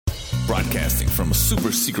Broadcasting from a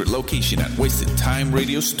super secret location at Wasted Time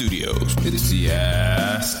Radio Studios. It is the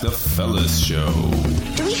Ask the Fellas Show.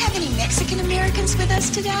 Do we have any Mexican Americans with us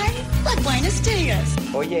today? Like Buenos Dias.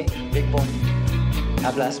 Oye, Big Boy,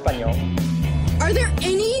 habla español. Are there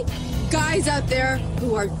any guys out there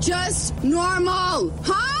who are just normal?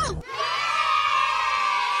 Huh?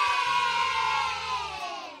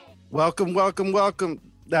 Welcome.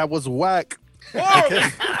 That was whack.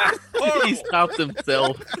 He stopped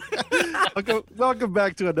himself. Welcome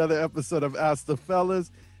back to another episode of Ask the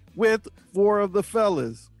Fellas with four of the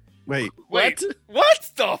fellas. Wait. What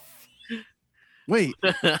the Wait.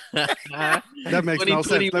 That makes no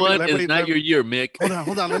sense. 2021 is not your year, Mick.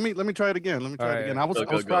 Hold on. Let me try it again. I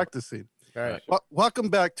was practicing. All right. Welcome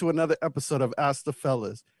back to another episode of Ask the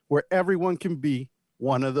Fellas, where everyone can be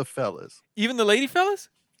one of the fellas. Even the lady fellas?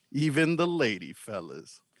 Even the lady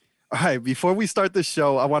fellas. All right, before we start the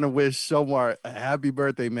show, I want to wish Shomar a happy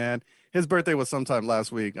birthday, man. His birthday was sometime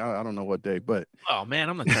last week. I don't know what day, but... Oh, man,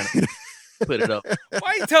 I'm not trying to put it up. Why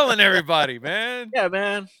are you telling everybody, man? Yeah,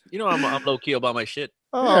 man. You know I'm low-key about my shit.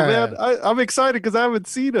 Oh, yeah. Man, I'm excited because I haven't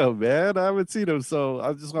seen him, man. So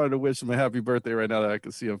I just wanted to wish him a happy birthday right now that I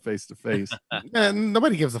can see him face to face. Man,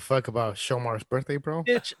 nobody gives a fuck about Shomar's birthday, bro.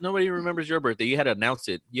 Bitch, nobody remembers your birthday. You had to announce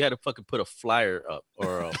it. You had to fucking put a flyer up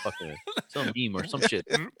or a fucking some meme or some shit.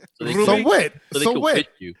 So what? So what?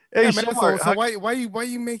 You. Hey, yeah, Shomar, so why are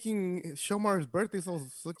you making Shomar's birthday such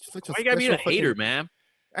a why you gotta be a hater, man?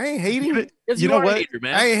 I ain't hating. Yes, you know what? Hater,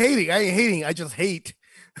 man. I ain't hating. I just hate.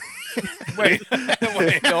 Wait,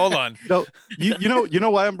 hold on. No, you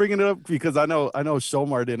know why I'm bringing it up? Because I know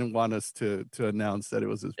Shomar didn't want us to announce that it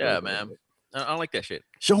was his birthday. Yeah, man. I don't like that shit.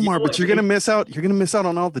 Shomar, but you're gonna miss out. You're gonna miss out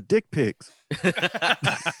on all the dick pics.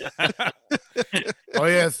 Oh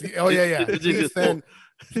yes. Oh yeah.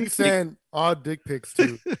 Please send all dick pics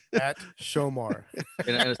to @Shomar.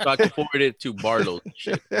 And so I can forward it to Barlow.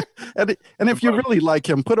 Shit. And if you really like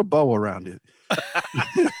him, put a bow around it.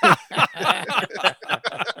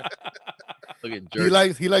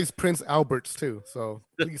 He likes Prince Alberts too, so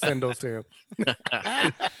please send those to him.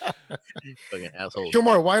 Fucking asshole.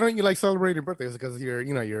 Shomar, why don't you like celebrating birthdays? Because you're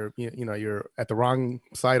at the wrong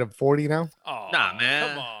side of 40 now. Oh, nah, man.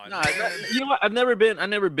 Come on. Nah, you know what? I've never been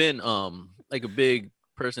like a big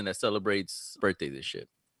person that celebrates birthdays and shit.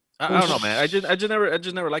 I don't know, man. I just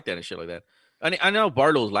never liked that and shit like that. I know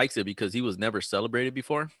Barlow likes it because he was never celebrated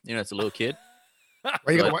before, as a little kid.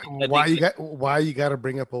 Why you got to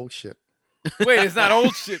bring up old shit? Wait, it's not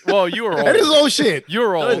old shit. Well, you were old. It is old shit.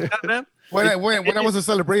 You're old. Man. When I was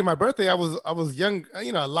celebrating my birthday, I was young,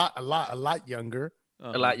 a lot younger.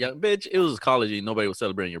 A lot young, bitch. It was college and nobody was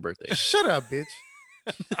celebrating your birthday. Shut up, bitch.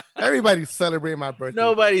 Everybody's celebrating my birthday.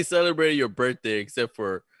 Nobody celebrated your birthday except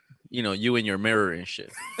for, you and your mirror and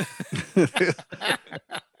shit.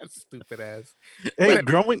 Stupid ass. Hey,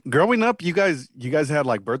 growing up, you guys had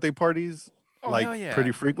like birthday parties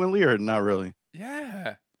pretty frequently or not really?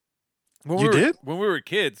 Yeah. Did? When we were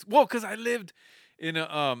kids. Well, because I lived in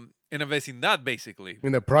a vecindad, basically.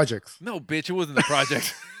 In the projects. No, bitch, it wasn't the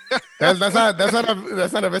projects. that's not a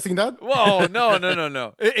vecindad? Whoa,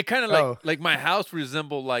 no. It kind of like my house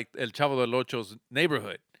resembled like El Chavo del Ocho's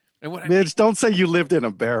neighborhood. And what Bitch, don't say you lived in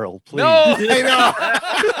a barrel, please. No, I know.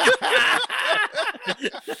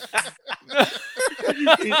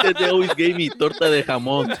 He said they always gave me torta de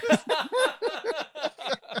jamón.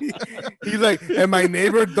 He's like, and my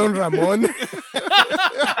neighbor Don Ramon.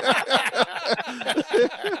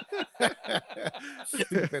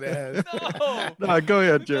 Stupid ass. No, go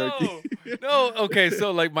ahead, Cherokee. No. Okay,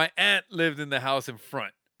 so like my aunt lived in the house in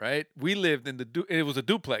front, right? We lived in it was a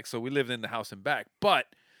duplex, so we lived in the house in back. But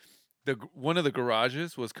one of the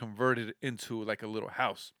garages was converted into like a little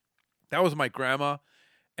house. That was my grandma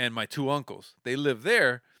and my two uncles. They lived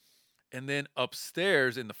there, and then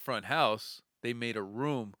upstairs in the front house, they made a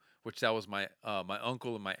room, which that was my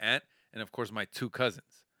uncle and my aunt, and of course my two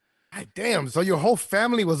cousins. God damn! So your whole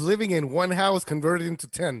family was living in one house converted into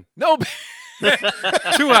 10. No,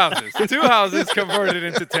 two houses converted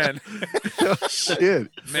into 10. Oh, shit,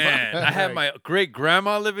 man! I had my great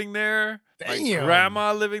grandma living there. Damn. My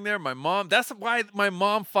grandma living there. My mom. That's why my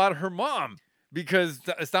mom fought her mom. Because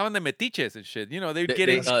estaban de metiches and shit. They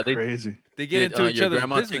get crazy. They get into each other's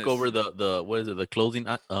grandma business. Take over the what is it? The clothing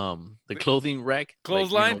the clothing rack.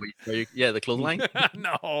 Clothesline. The clothesline.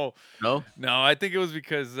 No. I think it was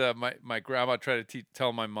because my grandma tried to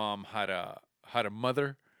tell my mom how to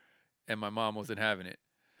mother, and my mom wasn't having it.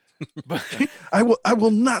 But I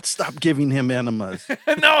will not stop giving him enemas.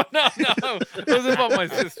 No. It was about my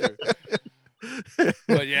sister.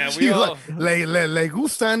 But yeah, we all le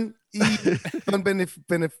gustan y son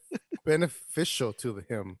beneficial to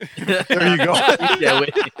him. There you go. Yeah,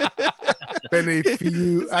 wait.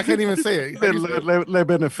 I can't even say it. Le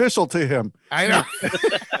beneficial to him. I know.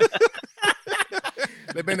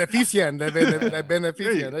 Le benefician.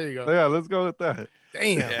 There you go. Yeah, let's go with that.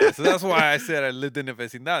 Damn. Yeah, so that's why I said I lived in a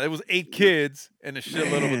vecindad. It was 8 kids and a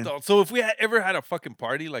shitload of adults. So if we ever had a fucking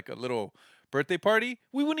party, like a little birthday party,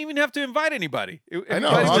 we wouldn't even have to invite anybody. I know.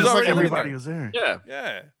 Everybody was Just like already Everybody was there. Yeah.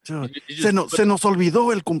 Yeah. Dude, You just se nos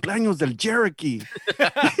olvidó el cumpleaños del Cherokee.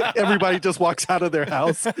 Everybody just walks out of their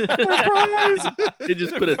house. Surprise! They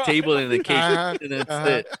just put a table in the cake and that's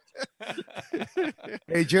it.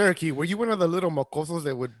 Hey, Cherokee, were you one of the little mocosos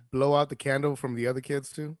that would blow out the candle from the other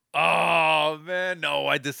kids too? Oh man, no,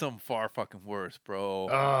 I did something far fucking worse, bro.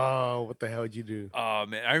 Oh, what the hell did you do? Oh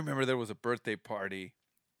man, I remember there was a birthday party,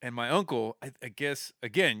 and my uncle, I guess,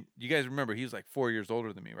 again, you guys remember he was like 4 years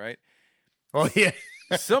older than me, right? Oh yeah.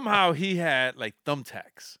 Somehow he had like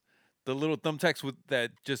thumbtacks, the little thumbtacks with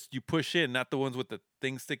that just you push in, not the ones with the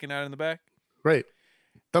thing sticking out in the back. Right.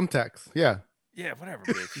 Thumbtacks. Yeah. Yeah, whatever,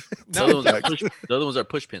 bitch. The other ones are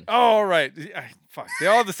push pins. Oh, all right. Fuck, they're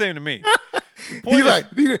all the same to me. He's like,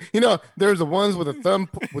 there's the ones with the thumb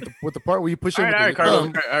with the part where you push All in right, with all the right,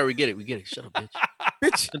 thumb. Carlos. All right, we get it. Shut up, bitch.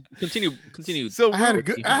 Bitch, Continue. So I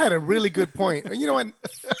had a really good point. You know what?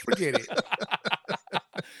 Forget it.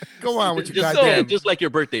 Go on with your goddamn. Just like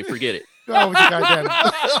your birthday, forget it. Go on with your goddamn.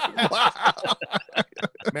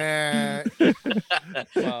 Man.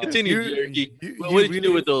 Continue, Jerky. What did you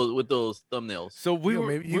do with those thumbnails? So we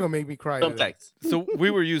were You gonna make me cry. today. Thumbtacks. So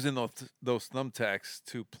we were using those thumbtacks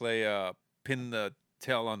to play pin the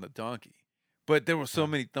tail on the donkey. But there were so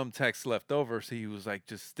many thumbtacks left over, so he was like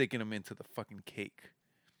just sticking them into the fucking cake.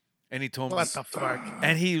 And he told What me the fuck?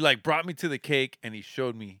 and he like brought me to the cake and he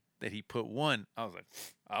showed me that he put one. I was like,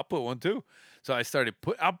 I'll put one too. So I started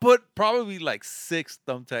I put probably like 6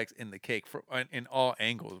 thumbtacks in the cake in all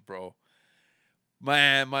angles, bro.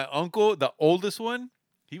 My uncle, the oldest one,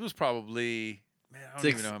 he was probably, man, I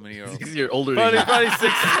don't even know how many years old. 6 years older than Probably,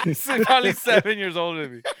 you. probably 7 years older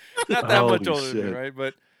than me. Not that much Holy older than me, shit. right?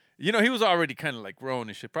 But he was already kind of like grown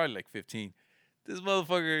and shit, probably like 15. This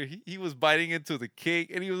motherfucker, he was biting into the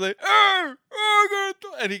cake and he was like,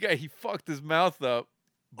 and he fucked his mouth up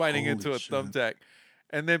biting Holy into a shit. thumbtack.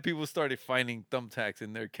 And then people started finding thumbtacks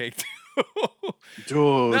in their cake too. Dude,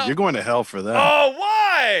 No. you're going to hell for that. Oh,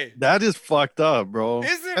 why? That is fucked up, bro.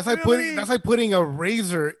 Is it That's like putting a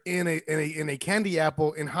razor in a candy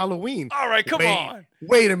apple in Halloween. All right, come on.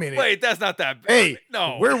 Wait a minute. Wait, that's not that bad. Hey,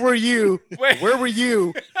 no. Where were you? Wait. Where were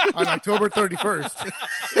you on October 31st?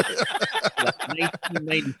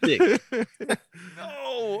 1996.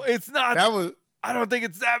 No, it's not. That was I don't think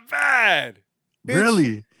it's that bad.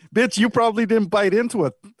 Really? Bitch, you probably didn't bite into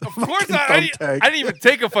it. Of course not. I didn't even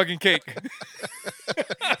take a fucking cake.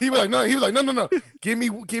 he was like, no. Give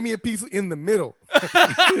me a piece in the middle.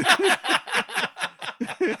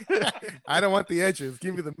 I don't want the edges.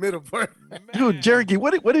 Give me the middle part. Dude, Jerky,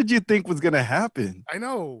 what did you think was going to happen? I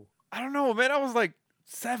know. I don't know, man. I was like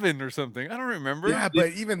 7 or something. I don't remember. Yeah,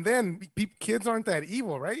 but even then, kids aren't that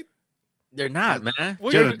evil, right? They're not, man.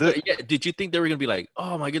 Well, Jerry, yeah, did you think they were gonna be like,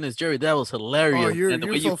 "Oh my goodness, Jerry, that was hilarious"? Oh, you're and the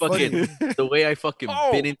way so you fucking, the way I fucking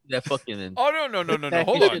Oh. bit into that fucking. And, Oh no!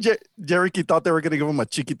 Hold on. Jerky thought they were going to give him a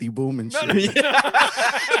chickity boom and No, shit.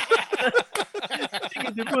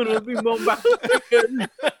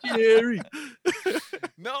 Jerry.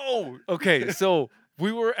 No. Okay, so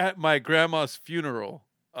we were at my grandma's funeral,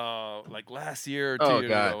 like last year or 2 Oh, years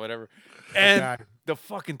God. ago, whatever. And God. the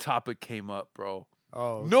fucking topic came up, bro.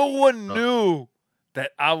 Oh, No one knew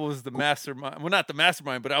that I was the mastermind. Well, not the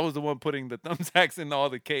mastermind, but I was the one putting the thumbtacks in all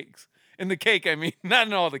the cakes. In the cake, I mean, not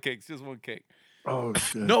in all the cakes, just one cake. Oh,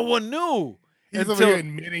 shit. No one knew he's over here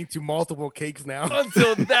admitting to multiple cakes now.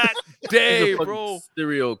 until that day, He's a fucking bro.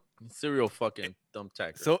 Serial fucking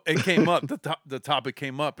thumbtack. So it came up. The topic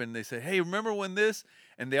came up, and they said, "Hey, remember when this?"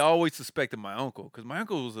 And they always suspected my uncle because my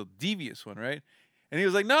uncle was a devious one, right? And he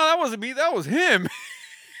was like, "No, that wasn't me. That was him."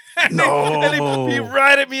 and he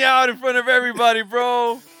ratted me out in front of everybody,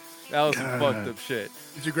 bro. That was some fucked up shit.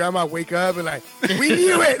 Did your grandma wake up and like, we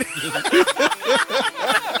knew it?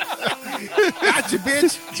 Gotcha,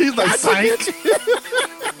 bitch. She's like, Gotcha, psych. bitch.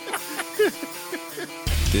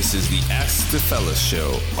 This is the Ask the Fellas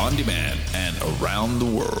show on demand and around the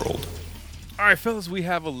world. All right, fellas, we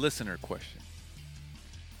have a listener question.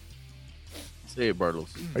 Say it, Bartles.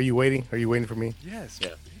 Are you waiting? Are you waiting for me? Yes.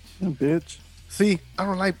 Yeah. Bitch. See, I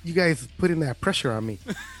don't like you guys putting that pressure on me.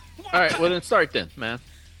 All right, well then start then, man.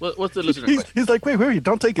 What's the listener He's, question? he's like, wait,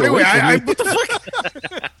 don't take it Wait, away from I me. what the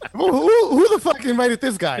fuck? Who the fuck invited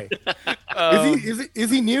this guy? Um, Is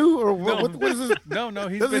he new or what? What is this? no,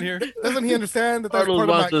 he's Doesn't, been here. doesn't he understand that that's Carlos part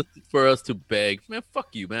of wants my? us for us to beg. Man,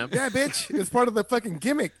 fuck you, man. Yeah, bitch. It's part of the fucking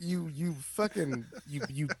gimmick. You fucking you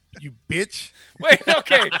bitch. Wait,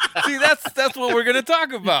 okay. See, that's what we're gonna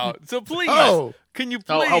talk about. So please, can you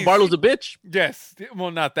please? How Barlow's a bitch? Yes.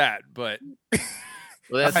 Well, not that, but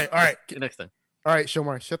Well, that's All right. next time. All right,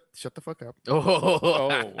 Shomar, shut the fuck up.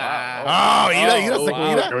 Oh, wow. Oh, he doesn't.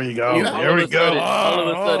 wow. There you go. All There we go. All of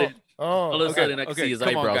a sudden, Oh, all of a sudden, I can see his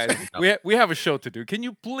come on, eyebrows. guys. We have a show to do. Can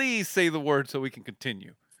you please say the word so we can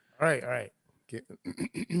continue? all right.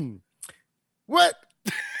 What?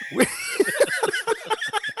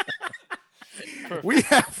 We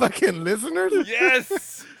have fucking listeners. Yes,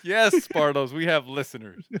 Spartos. We have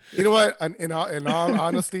listeners. You know what? In all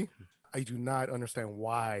honesty, I do not understand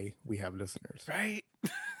why we have listeners, Right?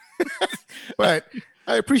 but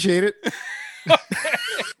I appreciate it.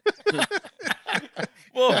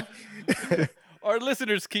 Well, our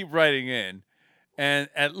listeners keep writing in, and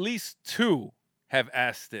at least 2 have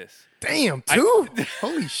asked this. Damn, 2?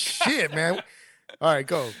 Holy shit, man! All right,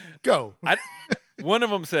 go. One of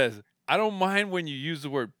them says, "I don't mind when you use the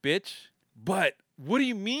word bitch, but what do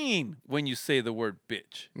you mean when you say the word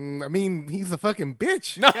bitch?" I mean, he's a fucking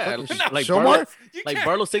bitch. No, Yeah, no, like Shomar? Barlow, you like can't-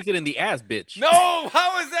 Barlow takes it in the ass, bitch. No,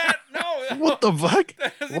 how is that? No, What the fuck?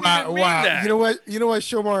 that doesn't Wow, even mean wow. that. You know what,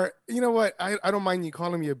 Shomar? You know what? I don't mind you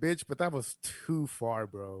calling me a bitch, but that was too far,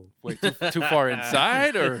 bro. Wait, too far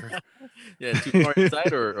inside, or Yeah, too far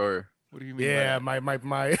inside, or what do you mean? Yeah, by my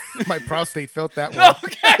my prostate felt that that?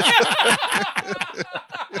 one.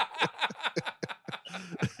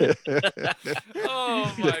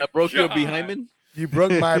 Oh my I broke your God. behind. You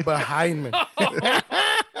broke my behind me.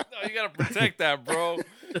 No, you gotta protect that, bro.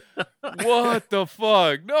 What the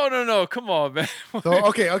fuck? No. Come on, man. So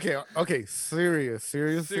okay. Serious.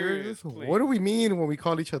 Serious, please. What do we mean when we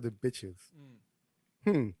call each other bitches?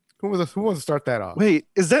 Who wants to start that off? Wait,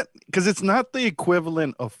 is that because it's not the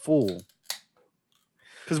equivalent of fool?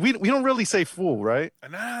 Because we don't really say fool, right?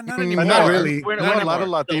 Not Mm, anymore. not really. We're You know, a lot of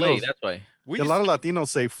anymore. Delay, Latinos- that's why. We A used lot to- of Latinos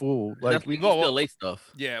say fool. Like That's, we no, still late stuff.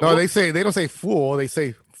 yeah. No, well, they don't say fool. They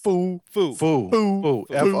say fool. foo. fool. Fool. Fool.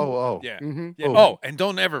 F-O-O. Yeah. Mhm. Yeah. Fool. Oh, and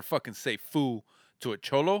don't ever fucking say foo to a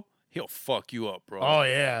cholo. He'll fuck you up, bro. Oh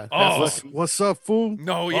yeah. Oh. What's up, fool?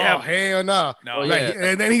 No, Oh, yeah. hell no. No, Like, yeah.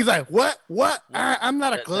 and then he's like, what? I'm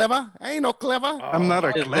not a clever. I ain't no clever. I'm not a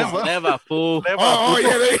It's clever. clever, fool. Oh,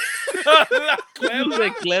 yeah. You say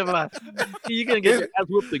clever. You're gonna get your ass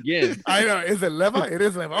whooped again. I know. Is it lever? It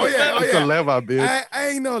is lever. Oh yeah. Oh It's a yeah. lever, bitch. I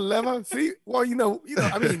ain't no lever. See, well, you know.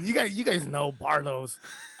 I mean, you guys know Barlow's.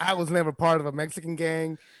 I was never part of a Mexican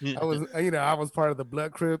gang. I was part of the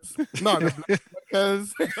Blood Crips. No, the Blood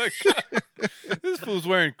because This fool's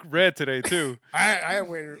wearing red today too. I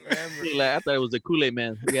went. I thought it was the Kool-Aid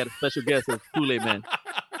Man. We had a special guest as Kool-Aid Man.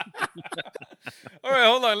 All right,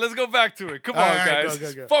 hold on. Let's go back to it. Come on, All right,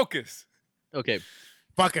 guys. go. Focus. Okay.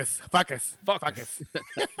 Fuck us.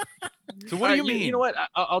 So what do you mean? You know what?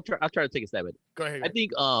 I'll try to take a stab at it. Go ahead. I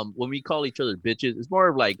think when we call each other bitches, it's more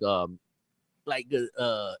of like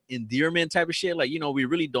endearment type of shit. Like, you know, we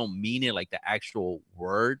really don't mean it like the actual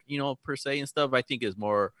word, you know, per se and stuff. I think is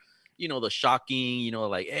more, you know, the shocking, you know,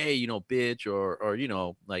 like, hey, you know, bitch, or you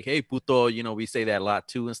know, like, hey, puto, you know, we say that a lot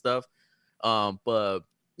too and stuff. But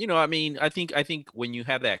you know, I mean, I think when you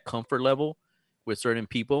have that comfort level with certain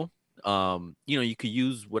people, you know, you could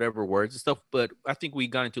use whatever words and stuff, but I think we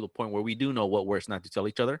got into the point where we do know what words not to tell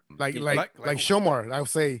each other. like like- Shomar. I'll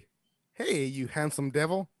say, hey, you handsome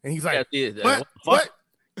devil, and he's like, Yeah, yeah, what? what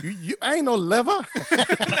the fuck? You I ain't no lever.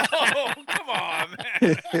 No, come on,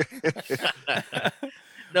 man.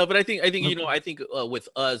 No, but I think you know, with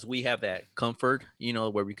us we have that comfort, you know,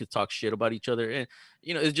 where we could talk shit about each other, and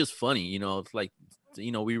you know, it's just funny, you know, it's like,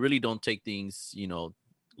 you know, we really don't take things, you know,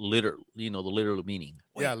 the literal meaning.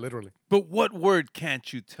 Yeah, literally. But what word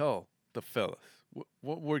can't you tell the fellas?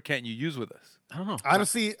 What word can't you use with us? I don't know.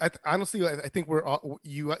 Honestly, I think we're all,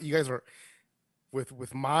 you guys are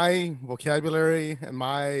with my vocabulary and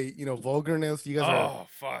my, you know, vulgarness. You guys Oh,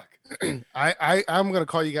 fuck. I'm gonna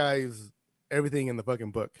call you guys everything in the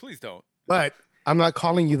fucking book, Please don't. but I'm not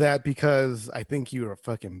calling you that because I think you're a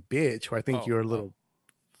fucking bitch, or I think Oh, you're a little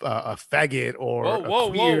a faggot, or Whoa, a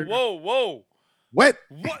queer. whoa. What?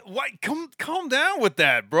 What? Calm down with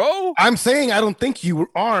that, bro. I'm saying I don't think you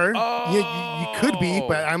are. You could be,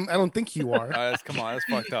 but Oh. I don't think you are. Come on, that's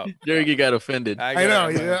fucked up. Jerry got offended. I know.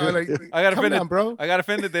 Yeah, I got come offended, down, bro. I got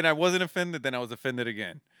offended. Then I wasn't offended. Then I was offended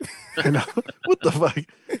again. I know. What the fuck?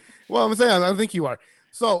 Well, I'm saying I don't think you are.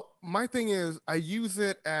 So my thing is, I use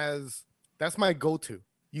it as that's my go-to.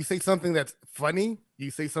 you say something that's funny,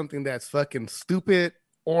 you say something that's fucking stupid,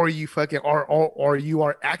 or you fucking or you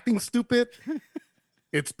are acting stupid,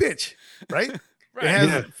 it's bitch, right?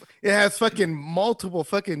 Right. It has fucking multiple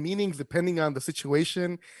fucking meanings depending on the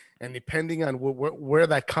situation and depending on where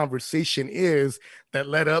that conversation is that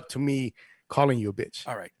led up to me calling you a bitch.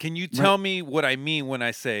 All right. Can you tell me what I mean when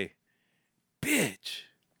I say bitch?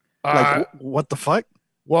 Like, what the fuck?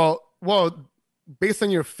 Well, based on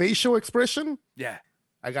your facial expression, Yeah.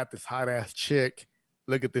 I got this hot ass chick.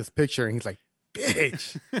 Look at this picture, and he's like,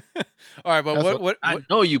 bitch. All right, but That's what I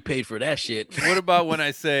know you paid for that shit. what about when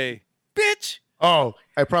I say bitch? Oh,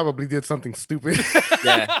 I probably did something stupid.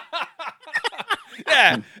 Yeah.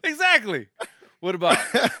 Yeah, exactly. What about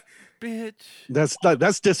bitch?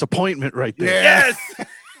 That's disappointment right there. Yeah. Yes.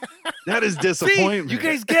 That is See, disappointment. you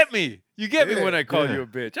guys get me. You get me when I call you a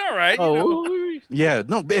bitch. All right. you know. Oh, Yeah,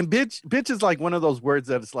 no, and bitch is like one of those words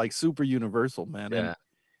that is like super universal, man. yeah.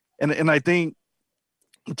 And I think,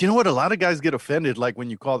 do you know what? A lot of guys get offended like when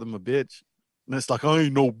you call them a bitch, and it's like, I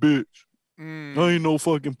ain't no bitch. Mm. I ain't no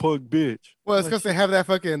fucking punk bitch. Well, it's because they have that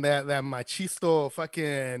fucking that machisto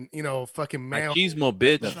fucking fucking man. Machismo,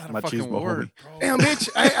 bitch. That's not a My fucking chismo, word, homie. bro. Damn, bitch.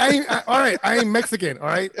 I all right. I ain't Mexican. All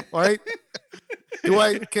right. Do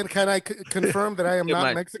I can I confirm that I am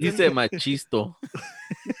not Mexican? He said machisto.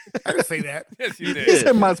 I didn't say that. Yes, you He did.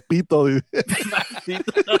 said maspito.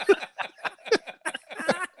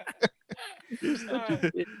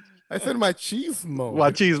 I said machismo.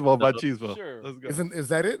 Machismo. Sure. Let's go. Is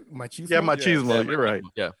that it? Machismo. Yeah, machismo. Yeah, You're right.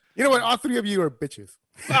 Yeah. You know what? All three of you are bitches.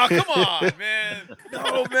 Oh, come on, man.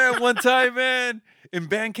 No, man. One time, man, in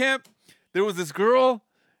band camp, there was this girl,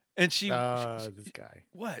 and she. This guy.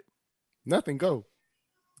 What? Nothing. Go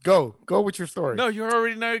with your story. No, you're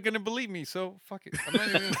already not gonna believe me, so fuck it. I'm not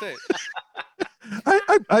even gonna say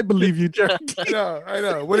it. I believe you, Jerry. I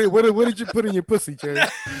know. What did you put in your pussy, Jerry?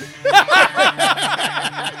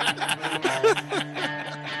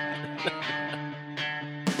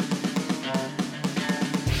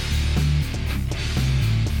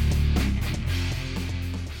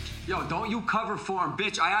 Yo, don't you cover for him,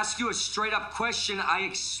 bitch. I ask you a straight up question. I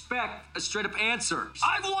expect a straight up answer.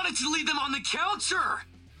 I wanted to leave them on the counter,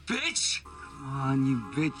 bitch. Come on, you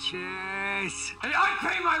bitches. Hey, I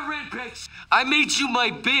pay my rent, bitch. I made you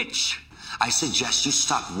my bitch. I suggest you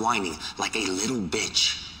stop whining like a little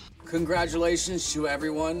bitch. Congratulations to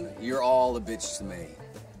everyone. You're all a bitch to me.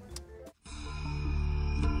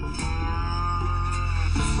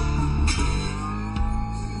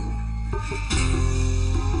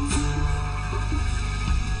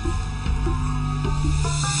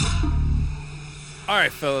 All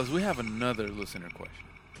right, fellas, we have another listener question.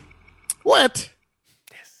 What?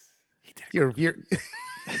 Yes, he did it. You're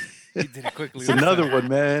He did it quickly. It's another one,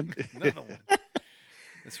 man. Another one.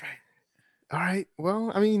 That's right. all right.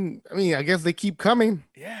 Well, I mean, I guess they keep coming.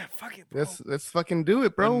 Yeah, fuck it, bro. Let's fucking do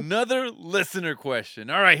it, bro. Another listener question.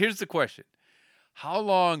 All right, here's the question. How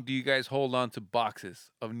long do you guys hold on to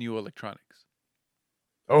boxes of new electronics?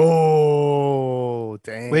 Oh,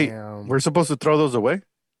 damn. Wait, we're supposed to throw those away?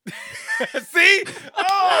 See?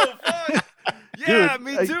 Oh, fuck. Yeah, Dude,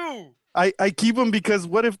 me too. I keep them because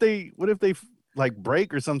what if they like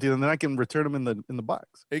break or something, and then I can return them in the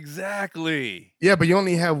box. Exactly. Yeah, but you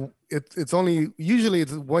only have it's only usually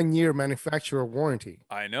it's 1 year manufacturer warranty.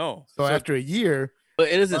 I know. So after a year, But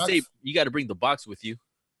it doesn't say box- you got to bring the box with you.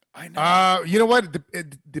 I know. you know what?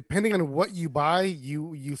 Depending on what you buy,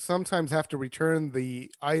 you sometimes have to return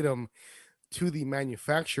the item to the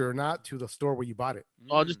manufacturer, not to the store where you bought it.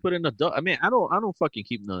 I'll just put it in a I mean, I don't fucking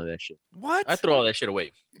keep none of that shit. What? I throw all that shit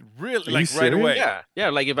away. Really? Are Like you right serious? away? Yeah.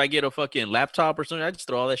 Like if I get a fucking laptop or something, I just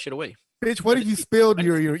throw all that shit away. Bitch, what if you spilled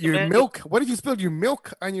your Man. milk? What if you spilled your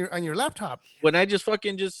milk on your laptop? When I just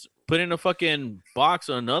fucking just put in a fucking box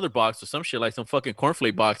or another box or some shit, like some fucking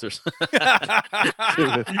cornflake box or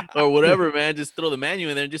or whatever, man, just throw the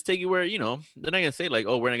manual in there and just take it where, they're not gonna say like,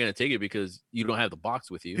 oh, we're not gonna take it because you don't have the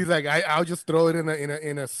box with you. He's like, I'll just throw it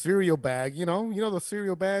in a cereal bag. You know the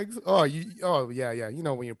cereal bags. Oh, yeah. You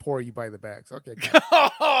know when you're poor, you buy the bags. Okay.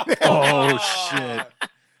 Oh shit!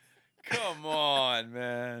 Come on,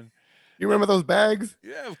 man. You remember those bags?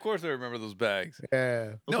 Yeah, of course I remember those bags.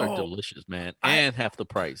 Yeah. Those No. are delicious, man, and half the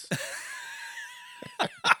price.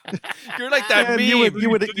 You're like that Man, meme. you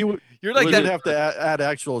would You're like you'd that. have to add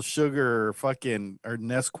actual sugar or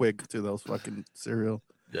Nesquik to those fucking cereal.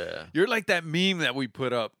 Yeah. You're like that meme that we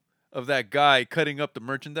put up of that guy cutting up the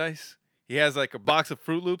merchandise. He has like a box of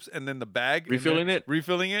Fruit Loops and then the bag. and Refilling then it?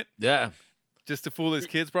 Refilling it Yeah. just to fool his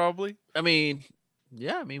kids, probably. I mean,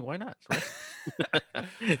 why not? Right?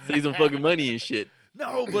 Save some fucking money and shit.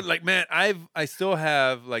 No, but like, man, I still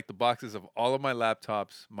have like the boxes of all of my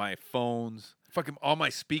laptops, my phones, fucking all my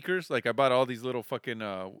speakers. Like, I bought all these little fucking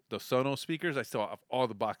the Sonos speakers. I still have all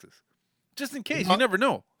the boxes, just in case. You never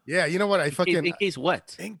know. Yeah, you know what? In case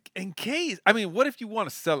what? In case. I mean, what if you want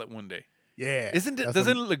to sell it one day? Yeah. Doesn't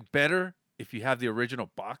it look better if you have the original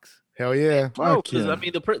box? Hell yeah. No, because I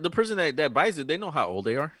mean, the person that buys it, they know how old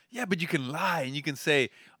they are. Yeah, but you can lie and you can say,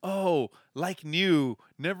 "Oh, like new,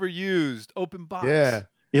 never used, open box." Yeah.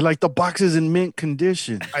 You're like, the box is in mint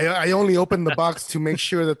condition. I only opened the box to make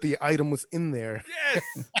sure that the item was in there.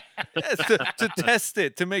 Yes, to test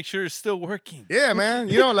it, to make sure it's still working. Yeah, man.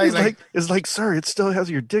 You know, it's like, sir, it still has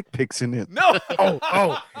your dick pics in it. No.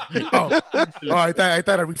 Oh, I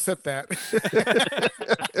thought I reset that.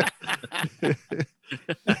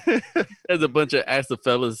 There's a bunch of Ask the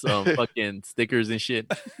Fellas fucking stickers and shit.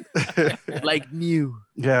 Like new.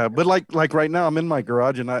 Yeah, but like right now, I'm in my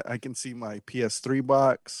garage and I can see my PS3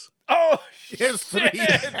 box. Oh,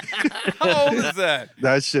 PS3. How old is that?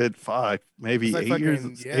 That shit, fuck, maybe It's like 8 fucking-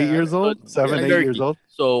 years, yeah. 8 years old, 7, 8 years old.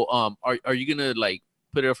 So, are you gonna like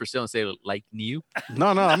put it up for sale and say like new? No,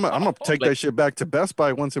 I'm gonna take that shit back to Best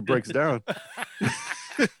Buy once it breaks down.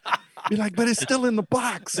 Be like, but it's still in the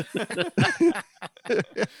box.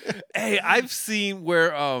 Hey, I've seen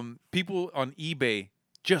where people on eBay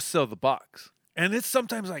just sell the box, and it's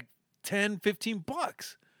sometimes like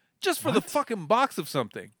 $10-15 just for the fucking box of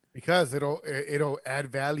something. Because it'll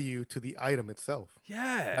add value to the item itself.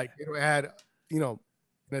 Yeah, Like it'll add, an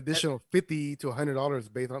additional $50 to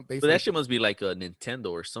 $100 based on. But that shit must be like a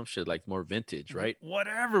Nintendo or some shit like more vintage, right?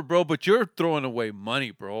 whatever, bro. But you're throwing away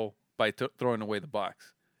money, bro, by throwing away the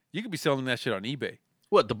box. You could be selling that shit on eBay.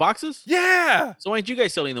 What, the boxes? Yeah. So why aren't you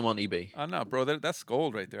guys selling them on eBay? I know, bro. That's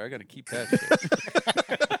gold right there. I got to keep that shit.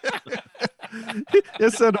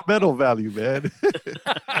 It's sentimental value, man.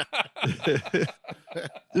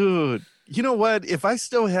 Dude, you know what? If I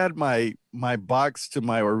still had my box to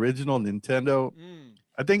my original Nintendo,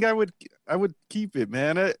 I think I would keep it,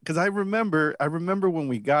 man. Because I remember when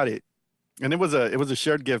we got it, and it was a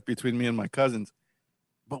shared gift between me and my cousins.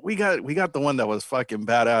 But we got the one that was fucking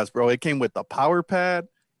badass, bro. It came with the power pad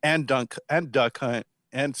and Duck Hunt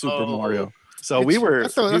and Super Mario. So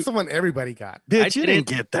that's the one everybody got. Bitch, you didn't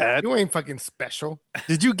get that. You ain't fucking special.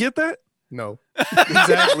 Did you get that? No.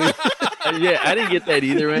 Exactly. Yeah, I didn't get that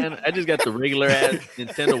either, man. I just got the regular ass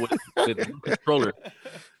Nintendo with controller.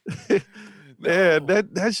 Man,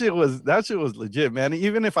 that shit was legit, man.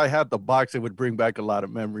 Even if I had the box, it would bring back a lot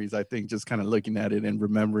of memories. I think just kind of looking at it and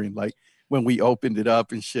remembering like when we opened it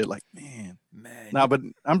up and shit. Like, man. No, but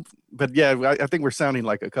yeah, I think we're sounding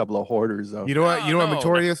like a couple of hoarders, though. You know what? What,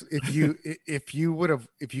 Victorious? If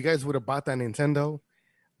you guys would have bought that Nintendo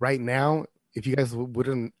right now, if you guys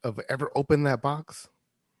wouldn't have ever opened that box,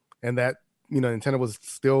 and that Nintendo was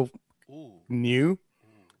still new,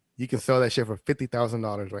 you can sell that shit for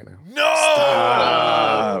 $50,000 right now.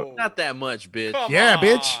 No, not that much, bitch. Come Yeah, on.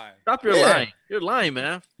 bitch. Stop your lying. You're lying,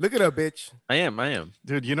 man. Look it up, bitch. I am.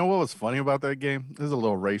 Dude, you know what was funny about that game? This is a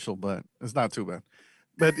little racial, but it's not too bad.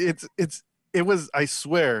 But it was, I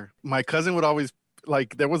swear, my cousin would always,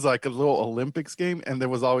 like, there was like a little Olympics game, and there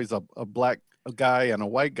was always a black guy and a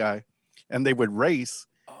white guy, and they would race.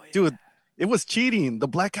 Oh, yeah. Dude, it was cheating. The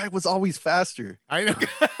black guy was always faster. I know.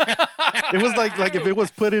 It was like if it was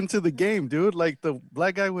put into the game, dude, like the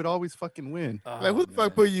black guy would always fucking win. Like, who the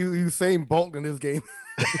fuck put Usain Bolt in this game?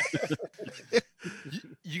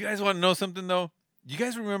 You guys want to know something though? You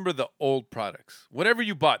guys remember the old products? Whatever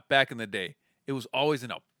you bought back in the day, it was always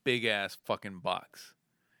in a big ass fucking box.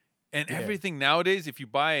 And everything nowadays, if you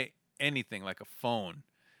buy anything like a phone,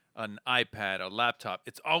 an iPad, a laptop,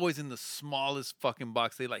 it's always in the smallest fucking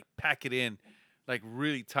box. They like pack it in like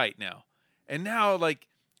really tight now. And now, like,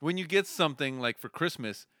 when you get something like for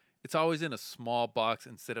Christmas, it's always in a small box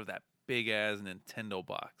instead of that big ass Nintendo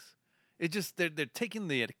box. It just they're taking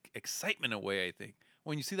the excitement away, I think.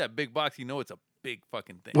 When you see that big box, you know it's a big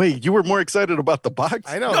fucking thing. Wait, you were more excited about the box?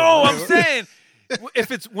 I know. No, I'm saying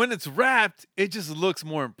when it's wrapped, it just looks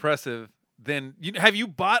more impressive than have you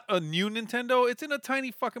bought a new Nintendo? It's in a tiny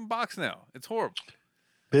fucking box now. It's horrible.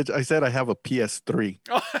 Bitch, I said I have a PS3.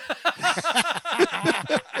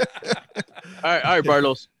 All right,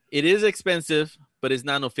 Barlos. It is expensive, but it's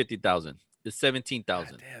not no 50,000. It's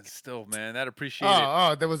 17,000. Damn, still, man, that appreciated.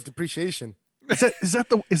 Oh, there was depreciation. Is that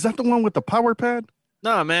the one with the power pad?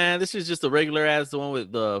 No, man, this is just a regular ass the one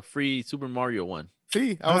with the free Super Mario one.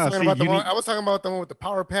 See, I was talking about the one with the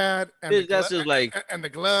power pad and the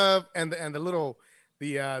glove and the little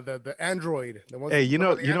the Android. Hey, you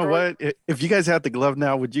know what? If you guys had the glove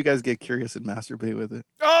now, would you guys get curious and masturbate with it?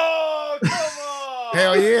 Oh, come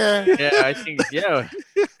Hell yeah. Yeah, I think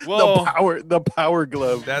Whoa. The power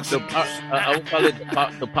glove. That's I would call it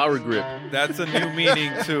the power grip. That's a new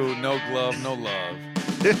meaning to no glove, no love.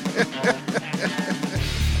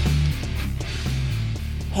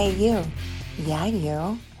 Hey, you. Yeah,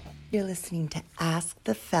 you. You're listening to Ask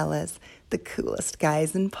the Fellas, the coolest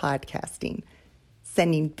guys in podcasting.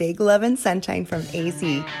 Sending big love and sunshine from AZ,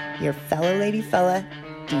 your fellow lady fella,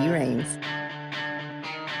 D. Rains.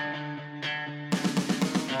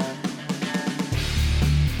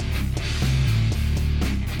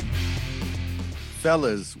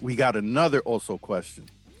 Fellas, we got another also question.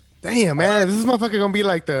 Damn, man, this motherfucker gonna be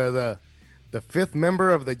like the fifth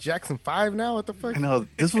member of the Jackson 5 now. What the fuck? I know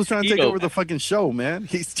this was trying to take over the fucking show, man.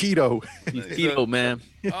 He's Tito. He's Tito, man.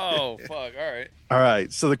 Oh fuck! All right. All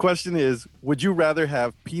right. So the question is: would you rather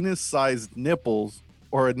have penis-sized nipples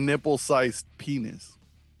or a nipple-sized penis?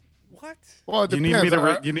 What? Well, it You need depends.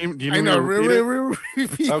 me to? You need me to I know.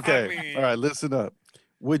 repeat it? Okay. I mean- All right. Listen up.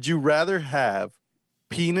 Would you rather have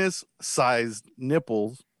penis-sized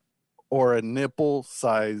nipples or a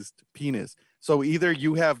nipple-sized penis? So either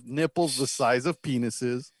you have nipples the size of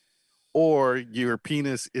penises, or your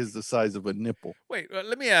penis is the size of a nipple. Wait,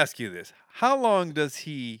 let me ask you this: how long does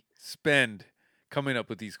he spend coming up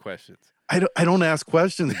with these questions? I don't ask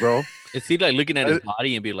questions, bro. Is he like looking at his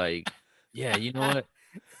body and be like, yeah, you know what?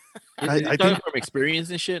 I Is he think- talking from experience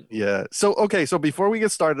and shit? Yeah. So okay. So before we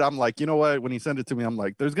get started, I'm like, you know what? When he sent it to me, I'm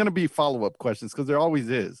like, there's gonna be follow-up questions because there always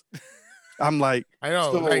is. I'm like, I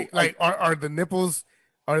know. so, like are the nipples?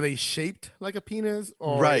 Are they shaped like a penis,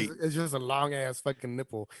 or Right. it's just a long ass fucking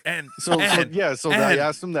nipple? And So I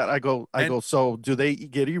asked him that. I go, so do they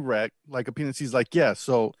get erect like a penis? He's like, yeah.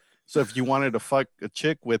 So if you wanted to fuck a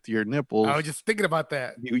chick with your nipples, I was just thinking about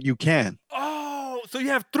that. you can. oh, so you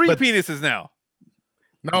have three But- penises now.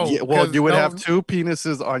 No, Yeah, well, 'cause you would no- have two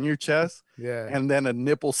penises on your chest Yeah. and then a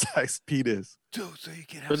nipple-sized penis. Dude, so you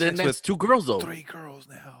can have But then sex that's with two girls though. three girls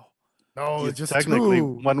now. No, Yeah, it's just technically, two.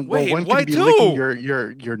 one Wait, can why be licking two?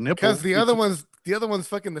 your nipple. Because the other one's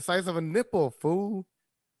fucking the size of a nipple, fool.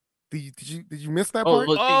 Did you miss that Oh, part?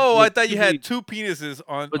 look, Oh, I thought you could had be- two penises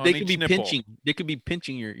on. But on they could each be nipple. pinching. They could be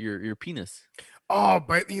pinching your penis. Oh,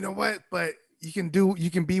 but you know what? But you can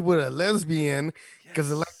be with a lesbian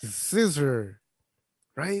because it like the scissor,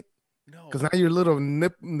 right? No. Because now your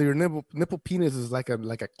nipple penis is like a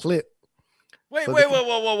clit. Wait, so wait, they whoa, can-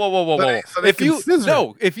 whoa, whoa, whoa, whoa, whoa, so whoa! they- so they If can you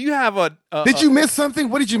scissor. if you have a Did you miss something?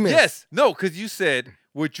 What did you miss? Yes, no, because you said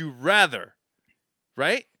would you rather,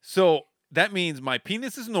 right? So that means my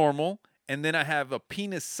penis is normal, and then I have a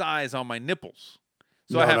penis size on my nipples.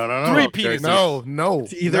 So I No, have no, no, no. three There's- penises. No,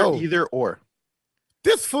 It's either no. either or.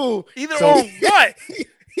 This fool. Either So- or what?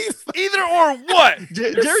 He's, Either or what?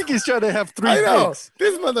 Jerry's trying to have three I know dicks.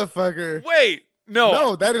 this motherfucker. Wait, no.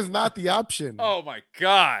 No, that is not the option. Oh my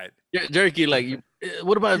god. Jerky, like,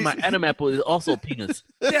 what about if my Adam apple is also a penis?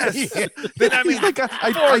 Yes. Yeah. Then I mean, He's like,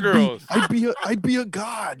 four girls. I'd be a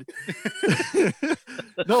god.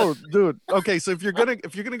 No, dude. Okay, so if you're gonna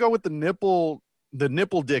go with the nipple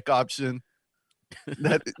dick option,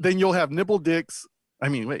 then you'll have nipple dicks. I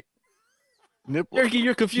mean, wait, nipple. Jerky,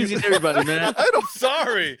 you're confusing everybody, man. I don't.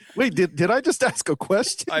 Sorry. Wait, did I just ask a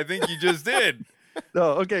question? I think you just did. No.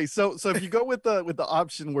 Okay, so if you go with the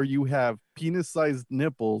option where you have penis-sized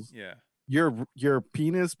nipples, Yeah. your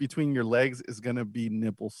penis between your legs is gonna be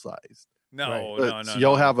nipple-sized. No, Right. no, So no.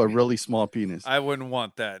 you'll no. have a really small penis. I wouldn't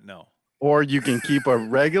want that. No. Or you can keep a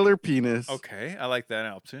regular penis. Okay, I like that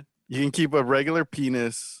option. You can keep a regular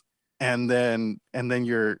penis, and then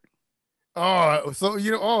you're. Oh, so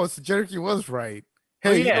so Cherokee was right.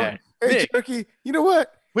 Hey, you know- yeah. hey, Nick. Cherokee. You know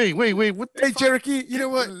what? Wait. What? Hey, Cherokee. You know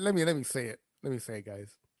what? Let me say it. Let me say it,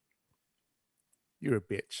 guys. You're a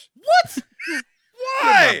bitch. What?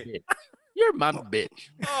 Why? You're my bitch.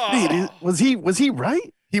 Wait, Oh, was he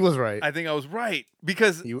right? He was right. I think I was right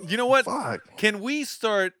because You- you know what? Fuck. Can we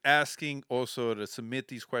start asking also to submit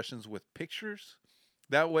these questions with pictures?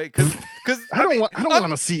 That way, because I don't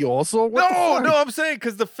want to see. Also, what the no, fuck? no, I'm saying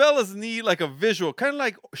because the fellas need like a visual, kind of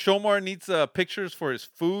like Shomar needs pictures for his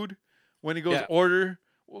food when he goes Yeah.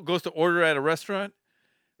 goes to order at a restaurant.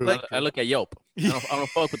 Like I look at Yelp. I don't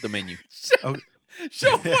fuck with the menu.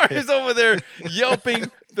 Shomar is over there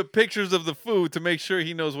yelping the pictures of the food to make sure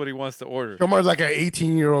he knows what he wants to order. Shomar's like an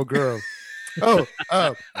 18-year-old girl. oh,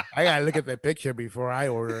 I gotta look at that picture before I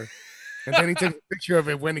order. And then he takes a picture of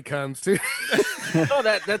it when he comes too. No,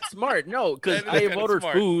 that's smart. No, because That I is have kinda ordered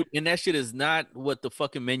smart. food and that shit is not what the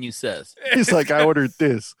fucking menu says. He's like, I ordered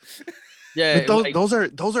this. Yeah, But those,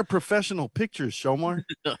 like, those are professional pictures, Shomar.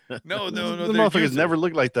 No, The they're motherfuckers user, never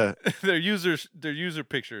look like that. they're user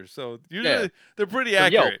pictures, so usually Yeah. they're pretty For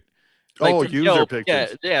Yelp. accurate. Like Oh, from user Yelp,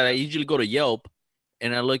 pictures. Yeah. I usually go to Yelp,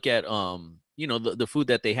 and I look at the food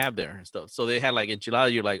that they have there and stuff. So they had like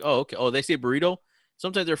enchilada. You're like, oh, okay. Oh, they say burrito.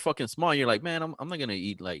 Sometimes they're fucking small. You're like, man, I'm not gonna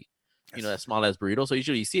eat like that small ass burrito. So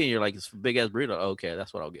usually you see it, and you're like, it's big ass burrito. Okay,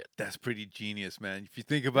 that's what I'll get. That's pretty genius, man. If you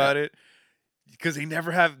think about it, because they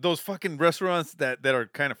never have those fucking restaurants that are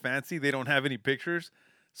kind of fancy. They don't have any pictures,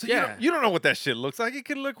 so you don't know what that shit looks like. It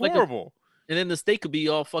could look Like horrible. And then the steak could be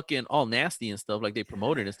all nasty and stuff, like they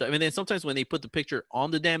promote it and stuff. And then sometimes when they put the picture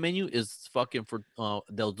on the damn menu, is fucking for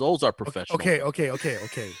those are professional. Okay.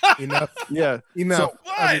 Enough. Yeah. Enough.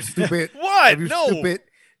 What? Of your stupid. What? Of your No. stupid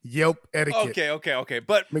Yelp etiquette. Okay.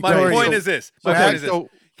 But my McDonald's. point is this.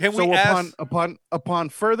 Can we ask? Upon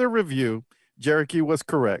further review, Jericho was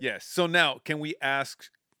correct. Yes. So now, can we ask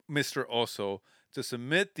Mr. Oso to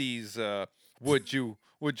submit these would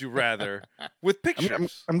you rather with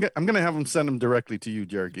pictures? I'm gonna have him send them directly to you,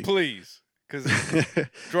 Jericho. Please, because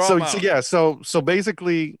draw them out. So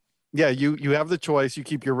basically, you have the choice. You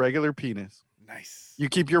keep your regular penis. Nice. You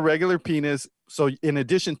keep your regular penis. So in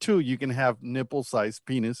addition to, you can have nipple-sized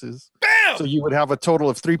penises. Bam! So you would have a total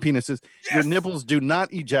of 3 penises. Yes! Your nipples do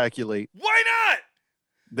not ejaculate. Why not?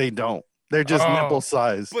 They don't. They're just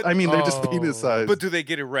nipple-sized. But- I mean, they're just penis-sized. But do they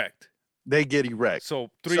get erect? They get erect. So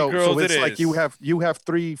three girls. So it's it like is. you have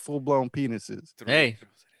 3 full-blown penises. Hey,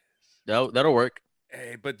 that'll work.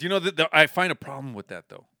 Hey, but you know that I find a problem with that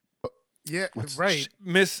though. Yeah, right.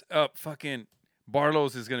 Miss fucking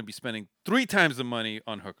Barlow's is gonna be spending 3 times the money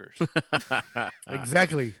on hookers.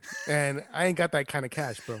 Exactly. And I ain't got that kind of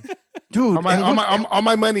cash, bro. Dude, all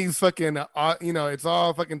my money's fucking, it's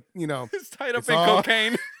all fucking, It's tied up in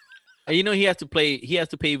cocaine. And he has to pay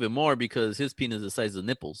even more because his penis is the size of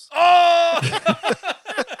nipples.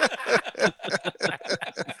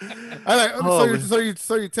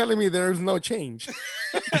 So you're telling me there's no change?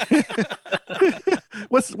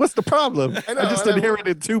 What's the problem? I just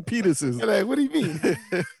inherited 2 penises. Like, what do you mean?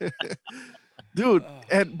 Dude,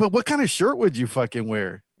 but what kind of shirt would you fucking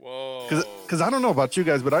wear? Whoa. Because I don't know about you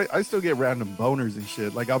guys, but I still get random boners and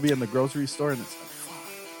shit. Like I'll be in the grocery store and it's like,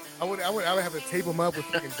 I would have to tape them up with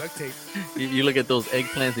fucking duct tape. You look at those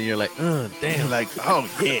eggplants and you're like, oh, damn. like, oh,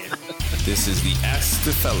 yeah. This is the Ask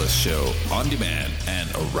the Fellas show on demand and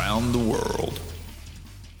around the world.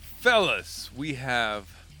 Fellas, we have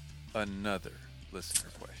another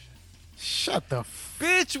listener question. Shut the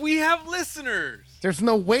bitch, we have listeners. There's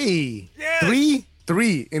no way. Yes.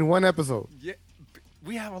 3 in one episode. Yeah,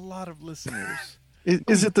 we have a lot of listeners.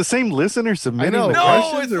 Is it the same listener submitting the No,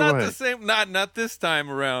 questions it's or not what? the same. Not this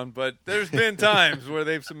time around, but there's been times where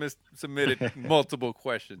they've submitted multiple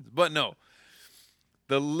questions. But no,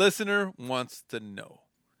 the listener wants to know: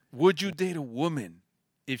 would you date a woman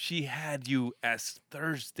if she had you as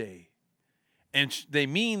Thursday? And they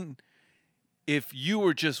mean if you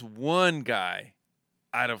were just one guy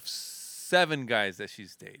out of 7 guys that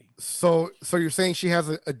she's dating. So you're saying she has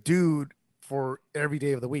a dude for every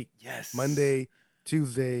day of the week? Yes. Monday,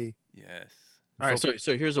 Tuesday. Yes. All right,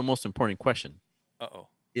 so here's the most important question. Uh-oh.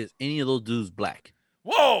 Is any of those dudes black?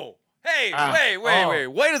 Whoa! Hey, wait.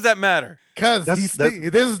 Why does that matter? Because this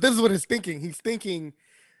is what he's thinking. He's thinking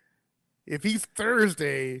if he's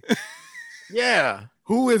Thursday, yeah.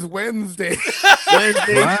 Who is Wednesday?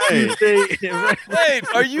 Tuesday. Wait,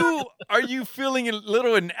 are you feeling a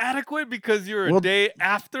little inadequate because you're a day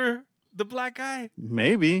after the black guy?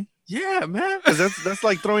 Maybe. Yeah, man. Because that's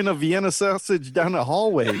like throwing a Vienna sausage down a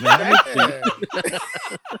hallway, man. I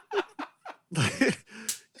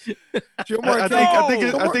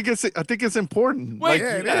think it's important.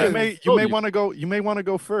 Wait, you may want to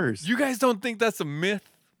go first. You guys don't think that's a myth?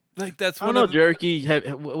 Like that's I don't know, Jerky.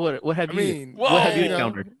 What have you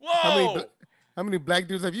encountered? Whoa! How many black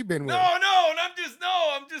dudes have you been with? No, I'm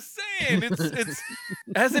just saying. It's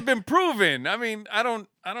has it been proven? I mean, I don't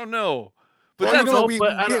know. But I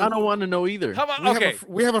don't want to know either. How about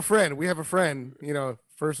we have a friend. We have a friend.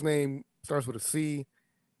 First name starts with a C,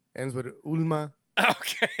 ends with Ulma.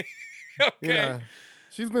 Okay. Yeah,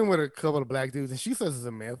 she's been with a couple of black dudes, and she says it's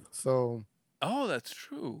a myth. So. Oh, that's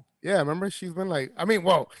true. Yeah, remember she's been I think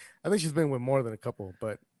she's been with more than a couple,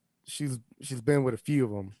 but she's been with a few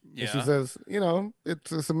of them. Yeah. And she says,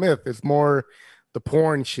 it's a myth. It's more the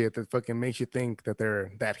porn shit that fucking makes you think that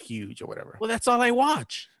they're that huge or whatever. Well, that's all I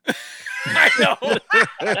watch. I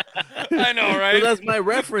know, right? Well, that's my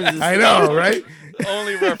reference. I know, right?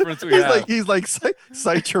 Only reference we have. He's like,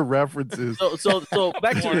 cite your references. So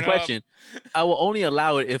back to the question. I will only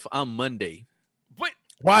allow it if I'm Monday.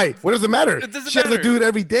 Why? What does it matter? It doesn't she has matter. to do it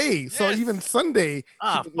every day. So Yes. even Sunday.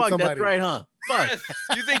 Fuck, that's right, huh? Fuck. Yes.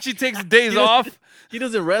 You think she takes days off? He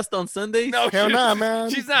doesn't rest on Sundays? No, Hell nah,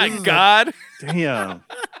 man. She's This not is God. Damn.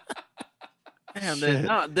 Damn,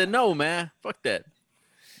 Shit. then no, man. Fuck that.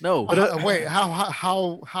 No. Wait, how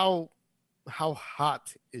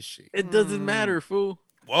hot is she? It doesn't matter, fool.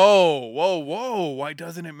 Whoa. Why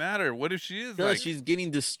doesn't it matter? What if she is Because like? she's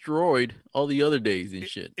getting destroyed all the other days and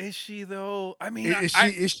shit. Is she though? I mean,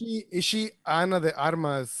 Is she Ana de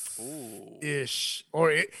Armas ish,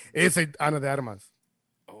 or is it Ana de Armas?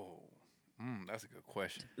 That's a good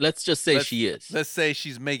question. Let's just say she is. Let's say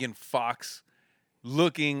she's Megan Fox,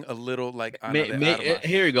 looking a little like Ana de Armas.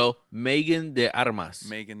 Here you go, Megan de Armas.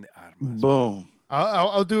 Megan de Armas. Boom.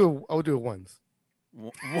 I'll do it once.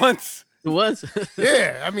 Once. Once.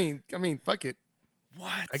 Yeah, I mean, fuck it.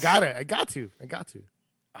 What? I got to.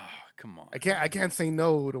 Oh, come on. I can't say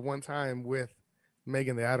no to one time with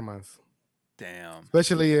Megan de Armas. Damn.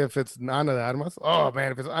 Especially if it's Ana de Armas. Oh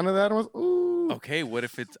man, if it's Ana de Armas, ooh. Okay, what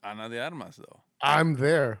if it's Ana de Armas though? I'm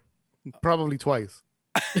there, probably twice.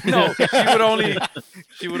 No,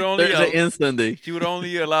 she would only Thursday and Sunday. She would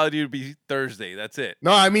only allow you to be Thursday. That's it.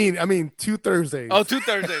 No, I mean 2 Thursdays. Oh, 2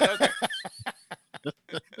 Thursdays. Okay.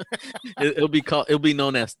 It'll be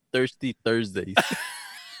known as Thirsty Thursdays.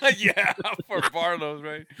 Yeah, for Barlow's,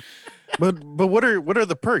 right? But what are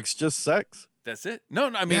the perks? Just sex? That's it. No,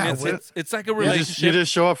 I mean Yeah, it's like a relationship. You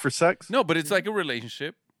just show up for sex? No, but it's like a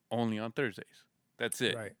relationship only on Thursdays. That's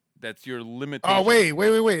it. Right. That's your limitation. Oh wait!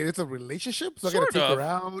 It's a relationship, so I gotta Sort take of. her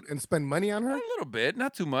out and spend money on her. A little bit,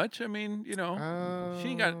 not too much. I mean, she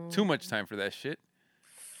ain't got too much time for that shit.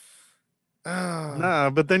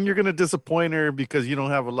 Nah, but then you're gonna disappoint her because you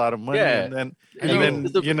don't have a lot of money, Yeah. and then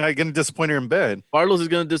you're not gonna disappoint her in bed. Barlow's is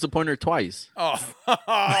gonna disappoint her twice. Oh.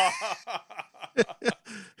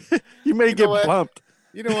 You may get what? bumped.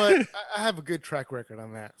 You know what? I have a good track record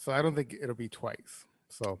on that, so I don't think it'll be twice.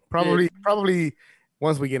 So probably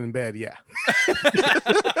once we get in bed, yeah.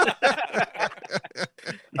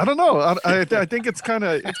 I don't know. I think it's kind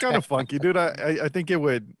of funky, dude. I think it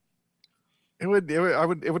would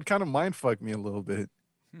kind of mind fuck me a little bit.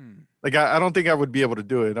 Like I don't think I would be able to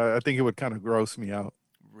do it. I think it would kind of gross me out.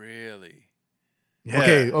 Really?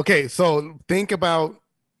 Yeah. Okay. So think about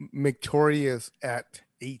Victorious at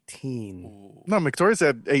 18. No, Victoria's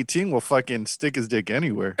at 18 will fucking stick his dick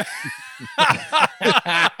anywhere.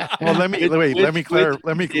 Well, let me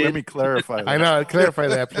clarify that. I know. Clarify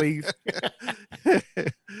that, please.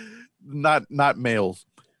 Not males.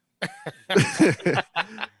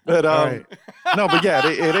 But right. no, but yeah,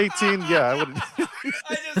 at 18, yeah, I would.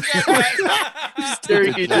 I just got that.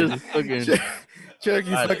 Cherokee just fucking.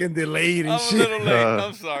 Cherokee's fucking delayed and I'm a shit. little late.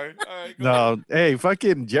 I'm sorry. All right. No, hey,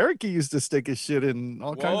 fucking Cherokee used to stick his shit in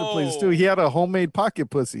all kinds of places too. He had a homemade pocket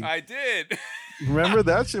pussy. I did. Remember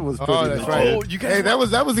that shit was pretty. Oh, that's legit. right. Oh, you guys Hey, that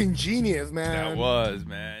was ingenious, man. That was,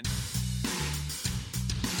 man.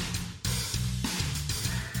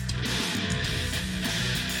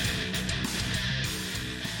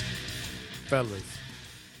 Fellas,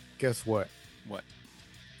 guess what? What?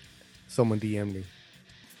 Someone DM'd me.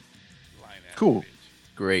 Line ass Cool. bitch.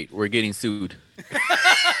 Great. We're getting sued.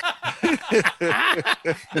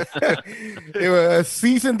 It was a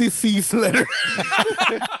cease and desist letter.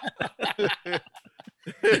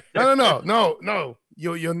 No.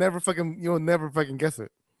 You'll never fucking guess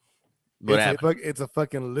it. What happened? It's a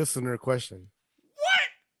fucking listener question.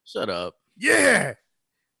 Shut up. Yeah.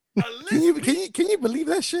 Can you believe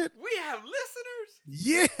that shit? We have listeners.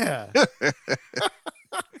 Yeah.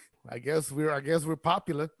 I guess we're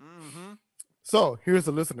popular. Mm-hmm. So here's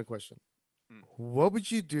a listener question. What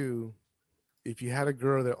would you do if you had a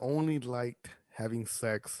girl that only liked having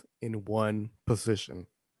sex in one position?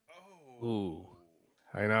 Ooh.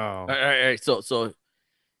 I know. All right. So,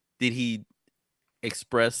 did he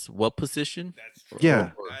express what position? That's true.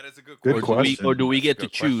 Yeah. That is a good Good question. question. Or do we That's a get to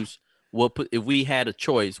good question. choose if we had a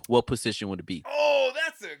choice? What position would it be? Oh,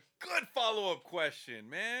 that's a good follow-up question,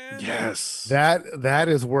 man. Yes. That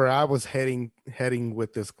is where I was heading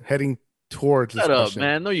towards this Shut up, question.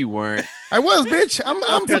 man. No, you weren't. I was, bitch. I'm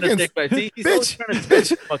trying to fucking take my seat. He's always bitch. trying to take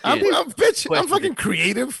Bitch. fucking I'm question. fucking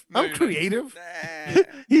creative. No, I'm you're not. creative. Nah.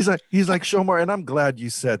 He's like Shomar, and I'm glad you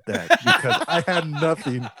said that because I had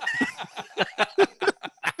nothing.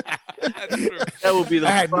 That's true. That would be the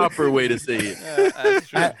I had- proper way to say it. That's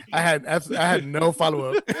true. I had no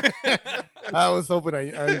follow up. I was hoping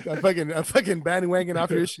I fucking bandwagon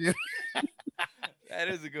after this shit. That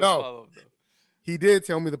is a good No. follow-up, though. He did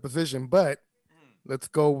tell me the position, but let's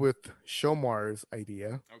go with Shomar's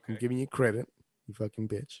idea. I'm Okay. giving you credit, you fucking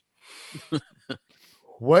bitch.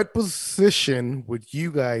 What position would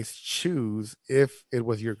you guys choose if it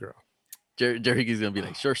was your girl? Jerry's gonna be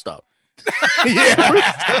like, sure, stop. Yeah.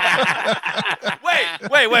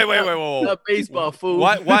 Wait. Whoa. Not baseball fool.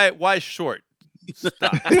 Why short?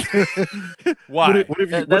 Stop. Why? What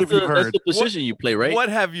have you That's heard? the position you play, right? What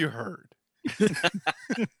have you heard?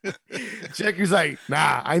 Checker's like,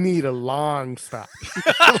 nah, I need a long stop.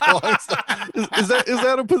 Is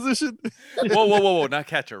that a position? Whoa! Not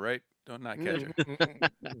catcher, right? Don't not catcher.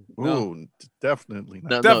 Ooh, definitely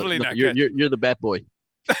not. Definitely not. You're the bat boy.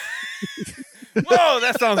 Whoa,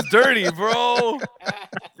 that sounds dirty, bro.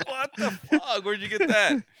 What the fuck? Where'd you get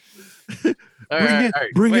that?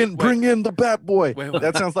 Bring in the bat boy. Wait.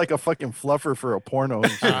 That sounds like a fucking fluffer for a porno.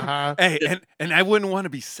 And shit. Hey, and I wouldn't want to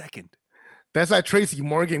be second. That's that Tracy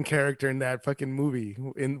Morgan character in that fucking movie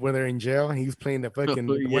when they're in jail. He's playing the fucking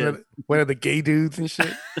one of the gay dudes and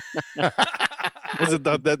shit. Was it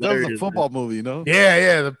that was a football movie, you know?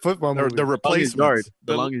 Yeah, the football movie. The replacement.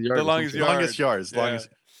 The longest yard. The longest yard. Longest yards. Yeah.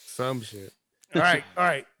 Some shit. All right. All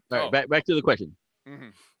right, back to the question. Mm-hmm.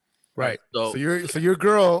 Right. So your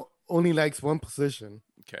girl only likes one position.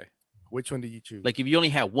 Okay. Which one do you choose? like if you only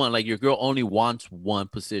have one, like your girl only wants one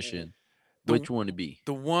position, which one to be?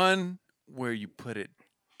 The one where you put it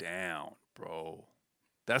down, bro.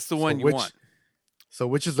 That's the one you want. So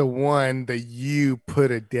which is the one that you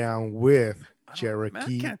put it down with, Man,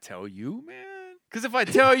 Cherokee? I can't tell you, man. Because if I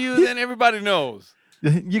tell you, then everybody knows.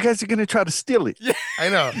 You guys are gonna try to steal it. Yeah, I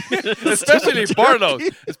know. Especially Bartos.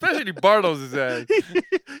 Especially Bartos is that.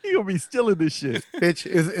 You're gonna be stealing this shit. Bitch,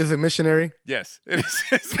 is it missionary? Yes, it is.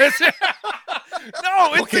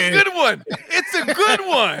 No, it's a good one. It's a good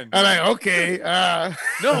one. I'm like, okay.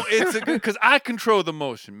 No, it's a good because I control the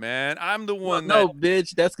motion, man. I'm the one. No,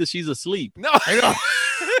 bitch, that's because she's asleep. No, I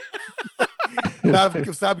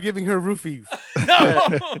know. Stop giving her roofies. No.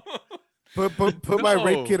 Put my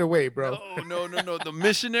rape kit away, bro. No. The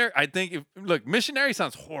missionary. I think missionary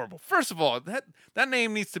sounds horrible. First of all, that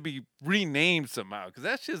name needs to be renamed somehow because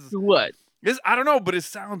that's just What? I don't know, but it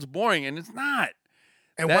sounds boring and it's not.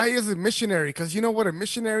 And why is it missionary? Because you know what a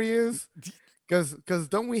missionary is? Because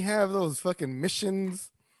don't we have those fucking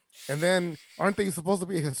missions? And then aren't they supposed to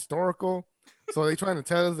be historical? So are they trying to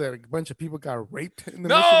tell us that a bunch of people got raped in the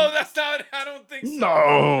mission? No, that's not. I don't think so.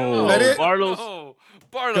 No. Is that it? Barlos. No,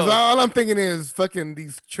 Because Barlos. all I'm thinking is fucking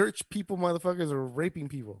these church people, motherfuckers, are raping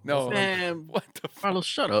people. No, Man, what the fuck? Carlos,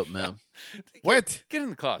 shut up, man. What? Get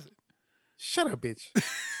in the closet. Shut up, bitch.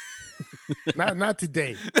 not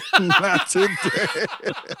today. Not today.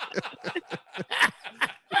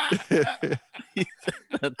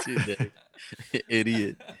 Not today.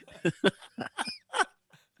 Idiot.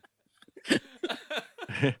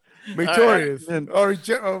 Victorious.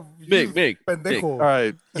 Big. All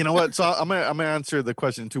right. You know what? So I'm gonna answer the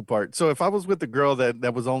question in two parts. So if I was with a girl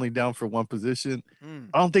that was only down for one position,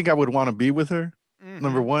 I don't think I would want to be with her.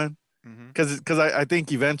 Number one, because I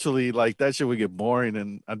think eventually like that shit would get boring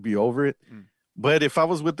and I'd be over it. But if I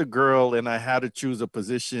was with the girl and I had to choose a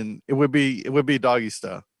position, it would be doggy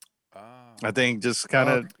style. I think just kind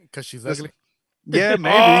of because she's ugly. Yeah,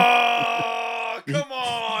 maybe. Oh, come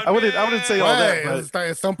on. I wouldn't say all that. But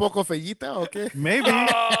Está un poco feíta, okay? maybe.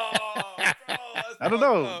 I don't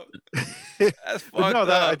know. That's But fucked no, up.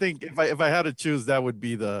 I think if I had to choose, that would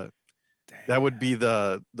be the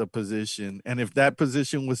position. And if that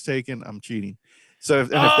position was taken, I'm cheating. So if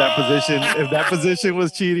that position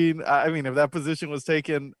was cheating, if that position was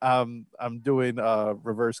taken, I'm doing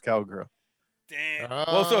reverse cowgirl. Damn.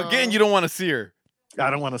 Well, so again, you don't want to see her. I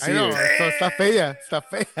don't want to see I know. her. So está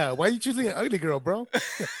fea. Why are you choosing an ugly girl, bro?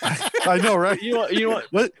 I know, right? You know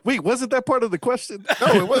what? Wait, wasn't that part of the question? No,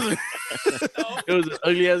 it wasn't. It was an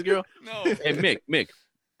ugly ass girl. No. Hey, Mick.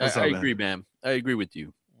 What's I up, man? agree, man. I agree with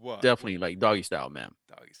you. What? Definitely like doggy style, man.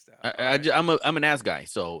 Doggy style. I'm an ass guy,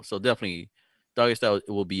 so definitely doggy style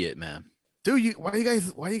will be it, man. Dude, why you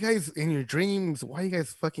guys in your dreams? Why you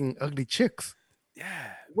guys fucking ugly chicks?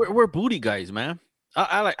 Yeah. We're booty guys, man.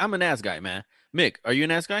 I'm an ass guy, man. Mick, are you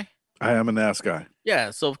an ass guy? I am an ass guy.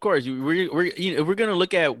 Yeah, so of course if we're gonna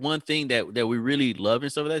look at one thing that we really love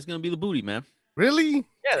and stuff, that's gonna be the booty, man. Really?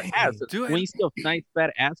 Yeah, the ass. Dude, When you see a nice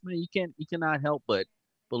fat ass, man, you cannot help but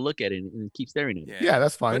look at it and keep staring at it. Yeah,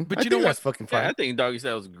 that's fine. But I you know think what? that's fucking fine. Yeah, I think doggy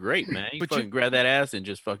style is great, man. You But fucking grab that ass and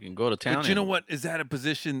just fucking go to town. But you know and- what? Is that a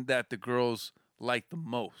position that the girls like the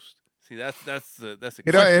most? See, that's a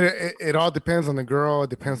It all depends on the girl. It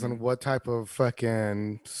depends on what type of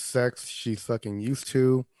fucking sex she's fucking used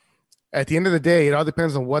to. At the end of the day, it all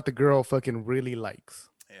depends on what the girl fucking really likes.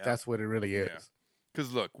 Yeah. That's what it really is. Yeah.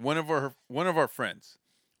 Because look, one of our friends,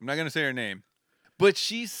 I'm not gonna say her name, but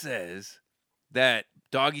she says that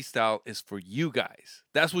doggy style is for you guys.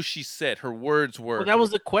 That's what she said. Her words were. Well, that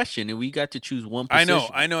was the question, and we got to choose one I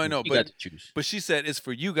position. know. You But got to choose. But she said it's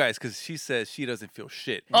for you guys because she says she doesn't feel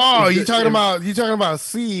shit. Oh, you talking about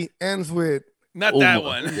C ends with Not Uma, that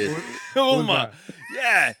one. bitch. Uma.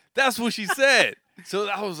 Yeah, that's what she said. So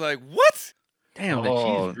I was like, what? Damn,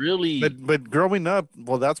 man, she's really. But growing up,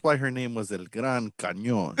 well, that's why her name was El Gran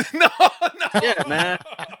Cañón. No. Yeah, man.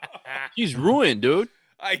 She's ruined, dude.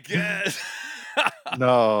 I guess.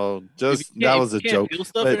 No, just that was a joke. Feel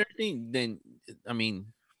stuff But- and everything, then I mean,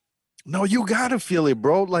 no, you gotta feel it,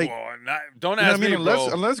 bro. Like, Whoa, don't you know ask what I me, mean? bro.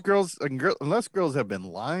 Unless girls have been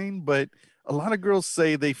lying, but a lot of girls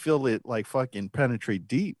say they feel it like fucking penetrate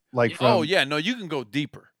deep. Like, from, Oh yeah, no, you can go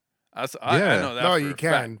deeper. I Yeah. know that. No, for you a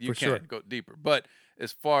can, fact. You for can sure. go deeper. But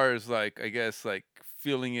as far as like, I guess like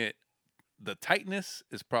feeling it, the tightness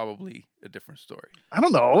is probably a different story. I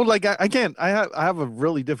don't know. Like, I can't. I have a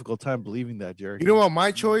really difficult time believing that, Jerry. You know what?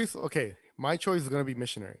 My choice. Okay, my choice is gonna be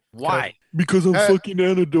missionary. why? Because I'm fucking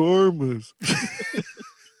Anna de Armas.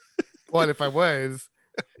 Well, if I was,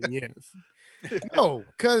 then yes. No,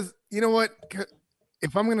 because you know what? 'Cause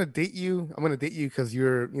if I'm gonna date you, I'm gonna date you because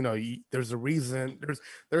you're, there's a reason.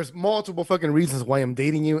 There's multiple fucking reasons why I'm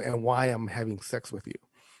dating you and why I'm having sex with you.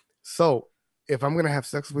 So if I'm gonna have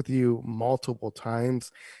sex with you multiple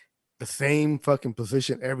times, the same fucking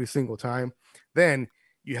position every single time, then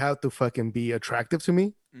you have to fucking be attractive to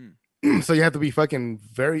me. So you have to be fucking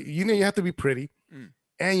you have to be pretty,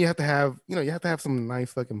 and you have to have some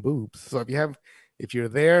nice fucking boobs. So if you're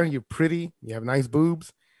there, you're pretty, you have nice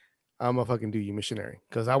boobs, I'm gonna fucking do you missionary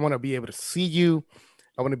because I want to be able to see you.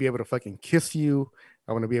 I want to be able to fucking kiss you.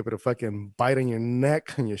 I want to be able to fucking bite on your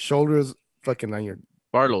neck, on your shoulders, fucking on your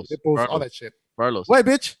Barlos, nipples, all that shit. Barlos. What,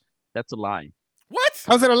 bitch? That's a lie. What?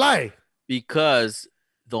 How's that a lie? Because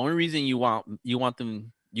the only reason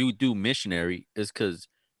you do missionary is because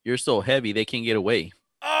you're so heavy they can't get away.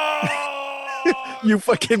 You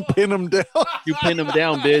fucking pin them down. You pin them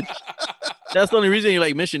down, bitch. That's the only reason you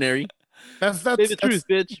like missionary. That's Say the truth,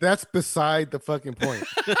 bitch. That's beside the fucking point.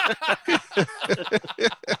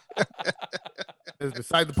 That's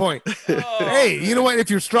beside the point. Hey, you know what? If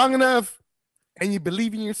you're strong enough and you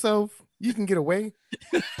believe in yourself, you can get away.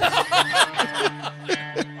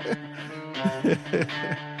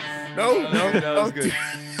 No, that was good.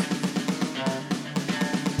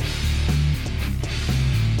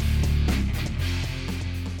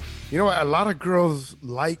 You know what? A lot of girls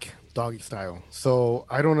like doggy style, so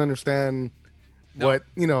I don't understand what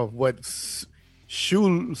Shul.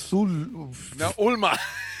 No, Ulma.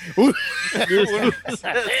 Not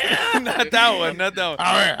that one.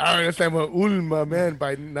 I understand what Ulma meant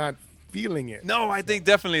by not feeling it. No, I think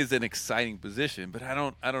definitely it's an exciting position, but I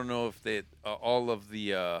don't know if they all of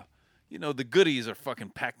the the goodies are fucking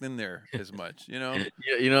packed in there as much. Yeah,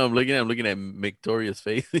 I'm looking at Victoria's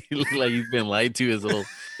face. He looks like he's been lied to his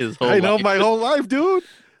whole I know life. my whole life, dude.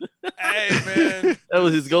 Hey man, That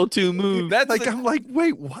was his go-to move. I'm like,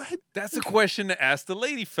 wait, what? That's a question to ask the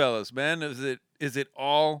lady fellas, man. Is it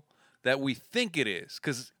all that we think it is?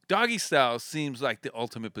 Because doggy style seems like the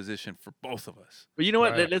ultimate position for both of us. But you know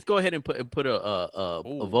what? Right. Let's go ahead and put a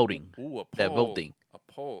voting. Ooh, a That poll. voting. A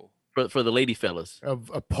poll. For the lady fellas.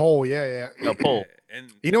 A poll, yeah. A poll. And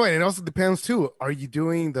You know what? It also depends too. Are you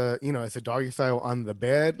doing is it doggy style on the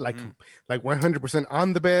bed, like 100%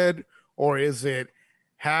 on the bed, or is it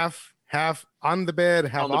half on the bed,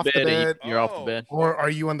 half On the off bed, the and bed, you're off the bed. or are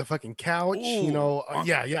you on the fucking couch? Ooh.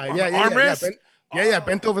 Yeah. armrest?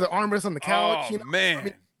 Bent over the armrest on the couch. Oh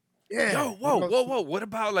man. Yeah. Yo, whoa. What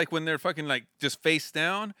about like when they're fucking like just face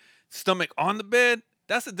down, stomach on the bed?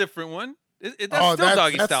 That's a different one. That's still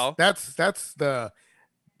doggy style. That's the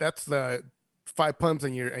 5 pumps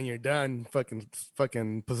and you're done.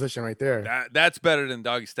 Fucking position right there. That's better than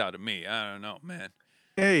doggy style to me. I don't know, man.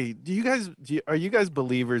 Hey, are you guys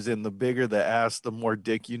believers in the bigger the ass, the more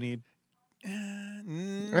dick you need?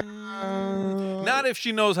 Not if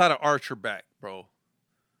she knows how to arch her back, bro.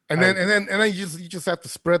 And then you just have to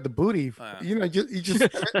spread the booty. You just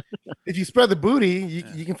if you spread the booty,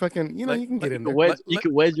 you can fucking you can get in there. You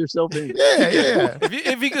can wedge yourself in. Yeah.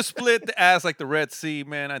 If you could split the ass like the Red Sea,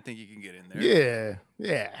 man, I think you can get in there.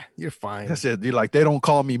 Yeah, you're fine. I said, you're like, they don't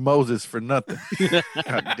call me Moses for nothing.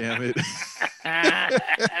 God damn it.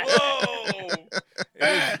 Whoa!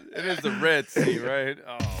 It is the Red Sea, right?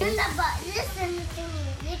 Oh. Listen to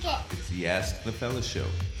me. Look at. It's the Ask the Fellas show,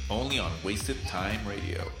 only on Wasted Time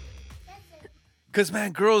Radio. Because,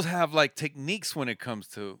 man, girls have, like, techniques when it comes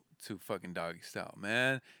to fucking doggy style,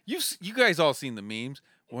 man. You guys all seen the memes.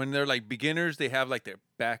 When they're, like, beginners, they have, like, their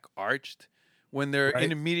back arched. When they're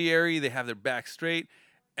intermediary, they have their back straight.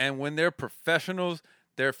 And when they're professionals,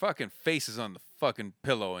 their fucking faces on the fucking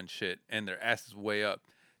pillow and shit. And their ass is way up.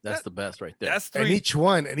 That's the best right there. That's And three. each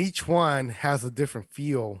one has a different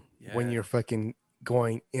feel when you're fucking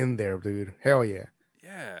going in there, dude. Hell yeah. Yeah,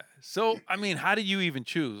 Yeah. So I mean, how do you even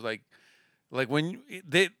choose? Like when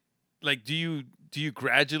do you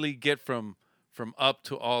gradually get from up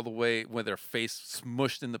to all the way with their face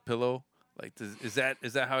smushed in the pillow? Like, is that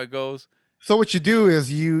how it goes? So what you do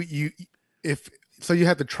is you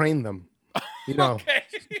have to train them. You know, Okay.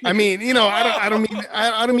 I mean, you know, I don't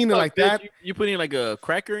mean it like that. You putting like a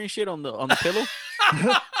cracker and shit on the pillow?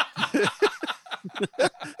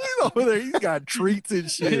 He's over there. He's got treats and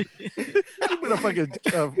shit. He put a fucking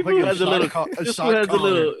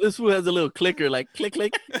This fool has a little clicker, like click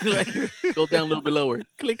click. Like, go down a little bit lower.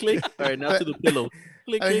 Click click. All right, now to the pillow.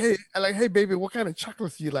 Click click. Hey baby, what kind of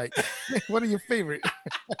chocolates do you like? What are your favorite?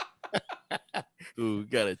 Ooh,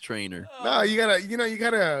 got a trainer. No, you gotta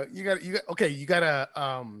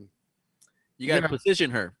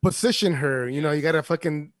position her. Position her. You know, you gotta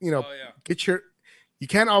fucking, get your. You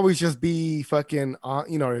can't always just be fucking,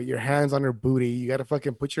 your hands on her booty. You gotta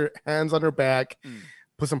fucking put your hands on her back,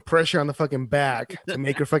 put some pressure on the fucking back to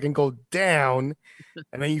make her fucking go down,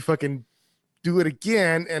 and then you fucking do it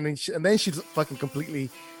again, and then she's fucking completely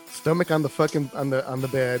stomach on the fucking on the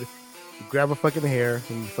bed. You grab her fucking hair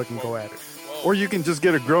and you fucking go at her. Or you can just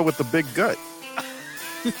get a girl with the big gut.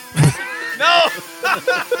 No.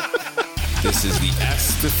 This is the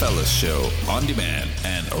Ask the Fellas show on demand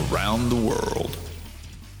and around the world.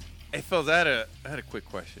 Hey, fellas, I had a quick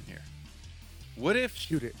question here. What if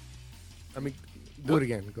shoot it? I mean, do it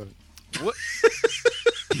again. Go ahead. What?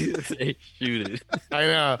 Say, shoot it. I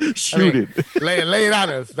know. Shoot it. Lay it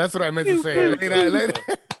on us. That's what I meant to say. Lay it.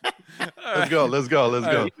 Let's go. Let's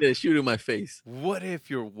go. Right, shoot in my face. What if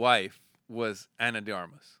your wife was Ana de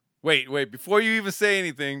Armas? Wait. Before you even say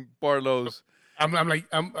anything, Barlos.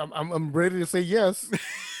 I'm ready to say yes.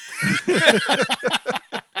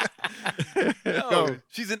 No,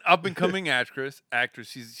 she's an up and coming actress.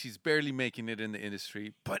 She's barely making it in the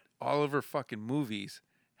industry, but all of her fucking movies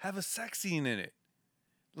have a sex scene in it.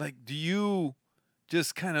 Like, do you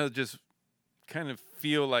just kind of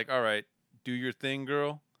feel like, all right, do your thing,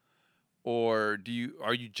 girl, or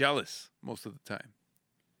are you jealous most of the time?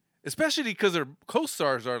 Especially because her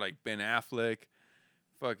co-stars are like Ben Affleck,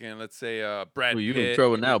 fucking, let's say Brad Pitt. You're in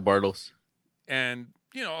trouble now, Bartles. And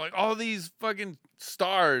like all these fucking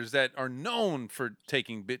stars that are known for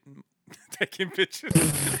taking bitches.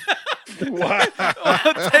 Wow.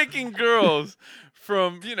 Taking girls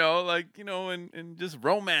from, and just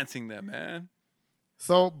romancing them, man.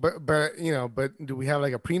 So, but do we have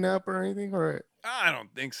like a prenup or anything? Or I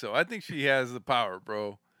don't think so. I think she has the power,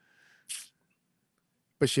 bro.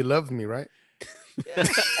 But she loves me, right? Yeah.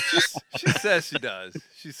 She says she does.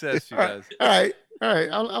 She says she does. All right.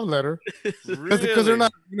 I'll let her. Because they're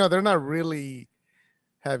not really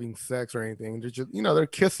having sex or anything. They're just, they're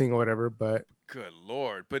kissing or whatever. But good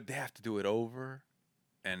Lord, but they have to do it over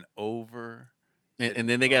and over. And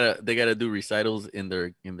then they gotta do recitals in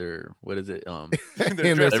their what is it in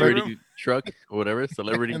their celebrity truck or whatever,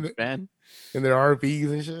 celebrity van in their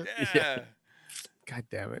RVs and shit. Yeah. God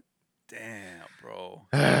damn it. Damn, bro.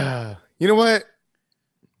 You know what?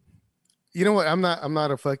 I'm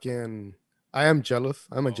not a fucking. I am jealous.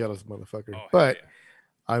 I'm a jealous motherfucker. But yeah.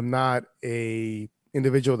 I'm not a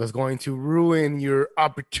individual that's going to ruin your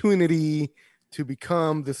opportunity to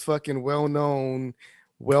become this fucking well-known,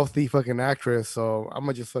 wealthy fucking actress. So I'm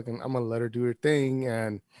gonna let her do her thing,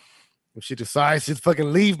 and if she decides to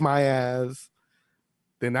fucking leave my ass,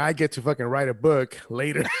 then I get to fucking write a book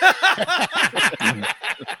later.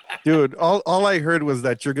 Dude, all I heard was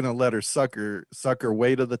that you're gonna let her suck her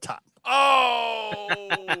way to the top. Oh,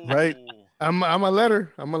 right. I'm a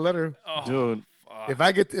letter. Oh, dude. Fuck.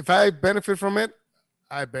 If I benefit from it,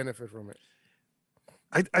 I benefit from it.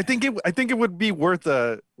 I think it would be worth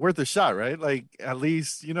a shot, right? Like, at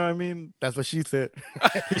least, you know what I mean? That's what she said.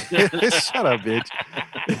 Shut up, bitch.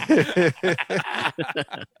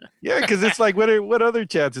 Yeah, because it's like, what other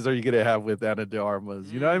chances are you gonna have with Ana de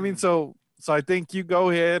Armas? You know what I mean? So I think you go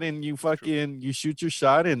ahead and you you shoot your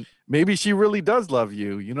shot, and maybe she really does love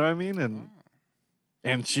you. You know what I mean?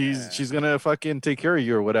 And she's gonna fucking take care of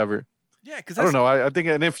you or whatever. Yeah, because I don't know. I think,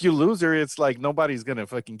 and if you lose her, it's like nobody's gonna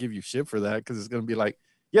fucking give you shit for that, because it's gonna be like,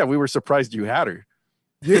 yeah, we were surprised you had her.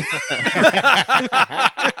 Yeah.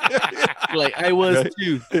 Like I was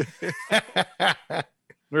too.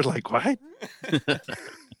 We're like, what?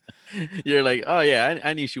 You're like, oh yeah,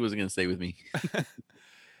 I knew she wasn't gonna stay with me.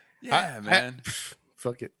 Yeah, man.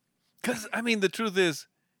 Fuck it. Because I mean, the truth is,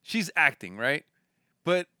 she's acting, right?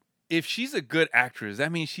 But if she's a good actress,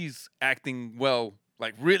 that means she's acting well.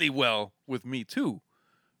 Like really well with me too,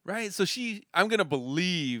 right? So I'm gonna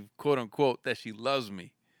believe, quote unquote, that she loves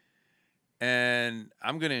me, and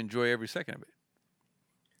I'm gonna enjoy every second of it.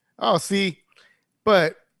 Oh, see,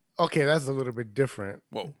 But okay, that's a little bit different.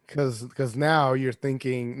 Whoa. Because now you're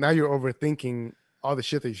overthinking all the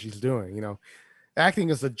shit that she's doing. You know, acting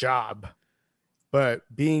is a job, but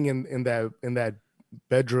being in that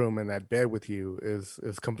bedroom and that bed with you is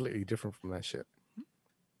completely different from that shit.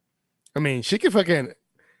 I mean, she can fucking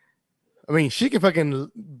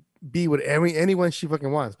be with anyone she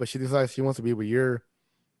fucking wants, but she decides she wants to be with your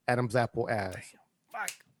Adam's apple ass.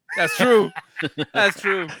 Fuck. That's true. That's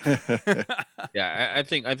true. Yeah, I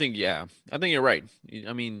think you're right.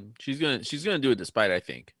 I mean, she's gonna do it despite, I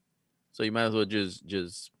think. So you might as well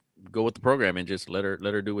just go with the program and just let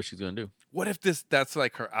her do what she's gonna do. What if that's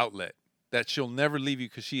like her outlet, that she'll never leave you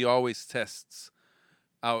because she always tests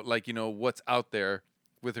out, like, you know, what's out there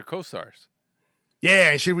with her co-stars.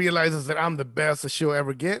 Yeah, and she realizes that I'm the best that she'll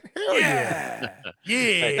ever get. Hell yeah.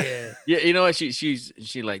 Yeah. Yeah, you know what?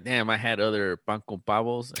 She like, damn, I had other pan con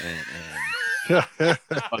pavos and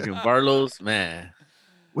fucking Barlow's, man.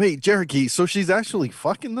 Wait, Cherokee, so she's actually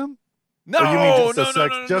fucking them? No, or you mean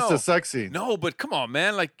no. Just a sex scene? No, but come on,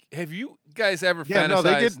 man. Like, have you guys ever Yeah,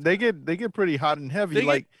 fantasized? no, they get pretty hot and heavy.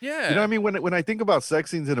 Yeah. You know what I mean? When I think about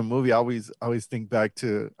sex scenes in a movie, I always think back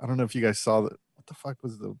to, I don't know if you guys saw what the fuck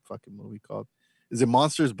was the fucking movie called? Is it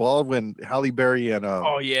Monsters Ball, when Halle Berry and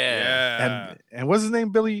oh yeah, and what's his name?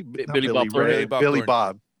 Billy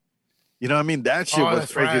Bob. You know what I mean? That shit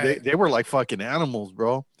was crazy. Right. They were like fucking animals,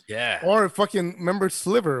 bro. Yeah. Or fucking remember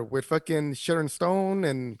Sliver with fucking Sharon Stone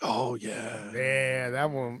and oh yeah,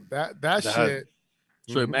 that one that shit.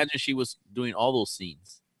 So imagine she was doing all those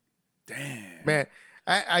scenes. Damn, man.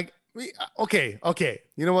 Okay.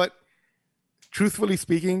 You know what? Truthfully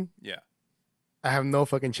speaking, yeah. I have no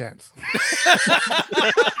fucking chance.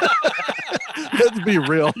 Let's be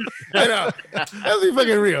real. I know. Let's be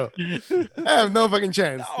fucking real. I have no fucking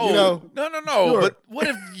chance. No, you know? No. Sure. But what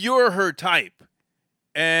if you're her type,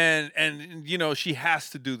 and you know she has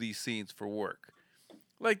to do these scenes for work?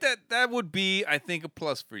 Like that. That would be, I think, a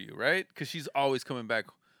plus for you, right? Because she's always coming back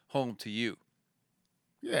home to you.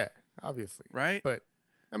 Yeah, obviously. Right. But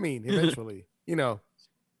I mean, eventually, you know,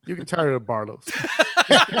 you can tire of Barlow's.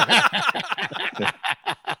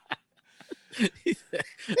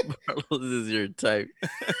 Barlow's is your type.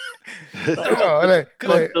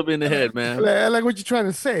 Up in the head, man. I like what you're trying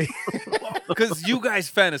to say. Because you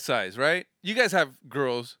guys fantasize, right? You guys have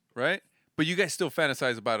girls, right? But you guys still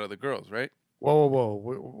fantasize about other girls, right?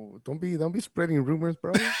 Whoa. Don't be spreading rumors,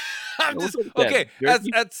 bro. I'm just okay.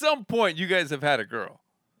 At some point, you guys have had a girl.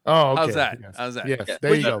 Oh, okay. How's that? Yes. How's that? Yes,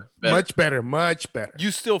 there you go. Much better.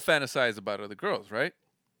 You still fantasize about other girls, right?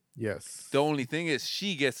 Yes. The only thing is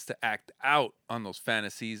she gets to act out on those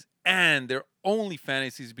fantasies, and they're only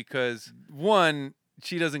fantasies because, one,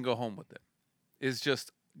 she doesn't go home with them. It's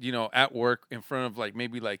just, you know, at work in front of like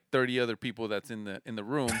maybe like 30 other people that's in the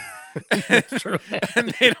room,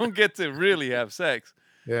 and they don't get to really have sex.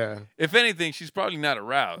 Yeah. If anything, she's probably not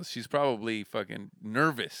aroused. She's probably fucking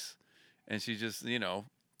nervous, and she just, you know,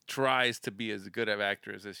 tries to be as good of an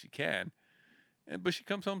actress as she can, but she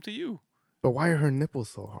comes home to you. But why are her nipples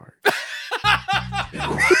so hard?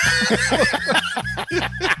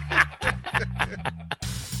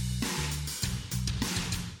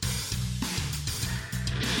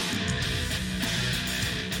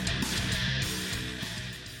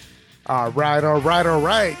 All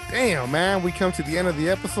right. Damn, man, we come to the end of the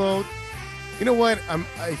episode. You know what?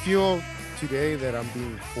 I feel today that I'm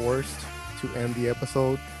being forced to end the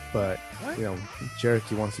episode, but you know,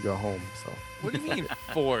 Cherokee wants to go home, so. What do you mean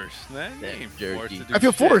forced, man? I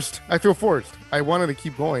feel forced. I wanted to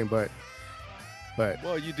keep going, but.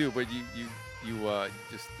 Well, you do, but you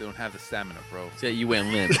just don't have the stamina, bro. So you went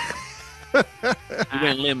limp. You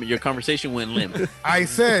went limp. Your conversation went limp. I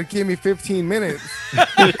said, give me 15 minutes.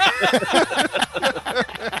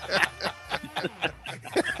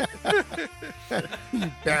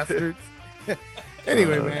 You bastards.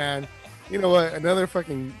 Anyway, man, you know what? Another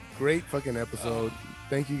fucking great fucking episode.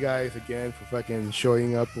 Thank you guys again for fucking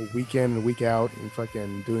showing up a week in and week out and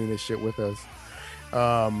fucking doing this shit with us.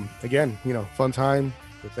 Again, you know, fun time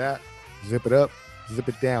with that. Zip it up, zip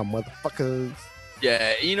it down, motherfuckers.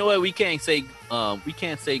 Yeah, you know what? We can't say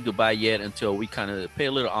goodbye yet until we kind of pay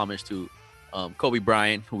a little homage to Kobe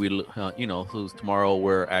Bryant, who who's tomorrow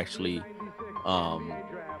we're actually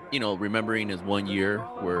remembering his 1 year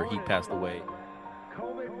where he passed away.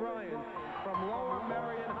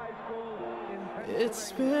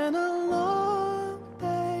 It's been a long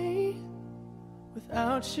day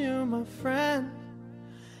without you, my friend,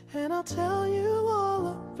 and I'll tell you all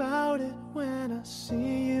about it when I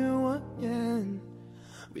see you again.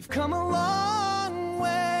 We've come a long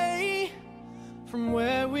way from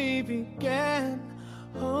where we began.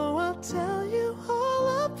 Oh, I'll tell you all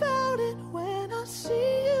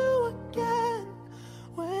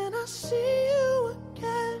see you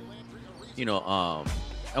again.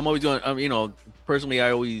 I'm always going. Personally,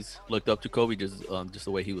 I always looked up to Kobe just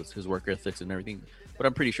the way he was, his work ethics and everything. But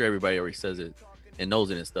I'm pretty sure everybody already says it and knows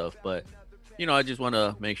it and stuff. But I just want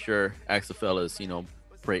to make sure, ask the fellas,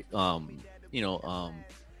 pray,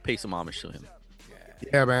 pay some homage to him.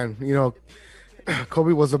 Yeah, man.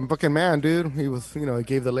 Kobe was a fucking man, dude. He was, he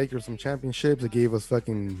gave the Lakers some championships. He gave us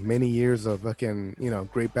fucking many years of fucking,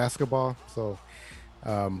 great basketball. So,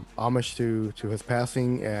 homage to his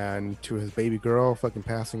passing and to his baby girl fucking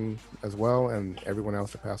passing as well, and everyone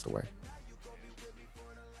else that passed away.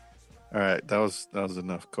 All right, that was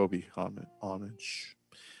enough Kobe homage.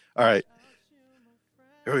 All right,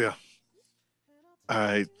 here we go. All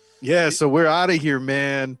right, yeah. So we're out of here,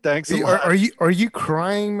 man. Thanks a lot. Are you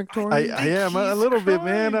crying, Victoria? I am a little bit,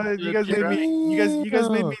 man. You guys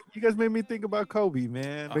made me think about Kobe,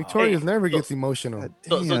 man. Victoria never gets emotional.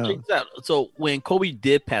 So check this out. So when Kobe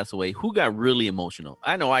did pass away, who got really emotional?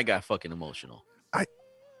 I know I got fucking emotional.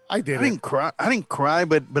 I didn't cry,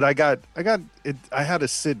 but I got it. I had to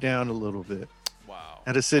sit down a little bit. Wow. I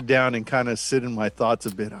had to sit down and kind of sit in my thoughts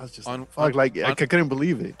a bit. I was just I couldn't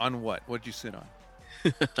believe it. On what? What'd you sit on?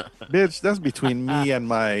 Bitch, that's between me and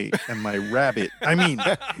my rabbit. I mean,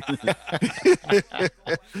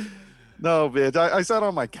 no, bitch. I sat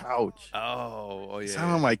on my couch. Oh yeah. Sat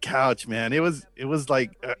on my couch, man. It was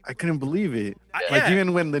like I couldn't believe it. Yeah.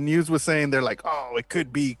 Even when the news was saying they're like, oh, it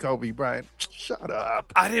could be Kobe Bryant. Shut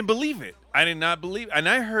up. I didn't believe it. I did not believe it. And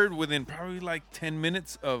I heard within probably like 10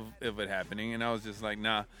 minutes of it happening, and I was just like,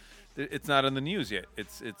 nah, it's not on the news yet.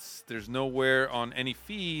 It's there's nowhere on any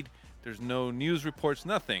feed. There's no news reports,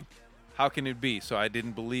 nothing. How can it be? So I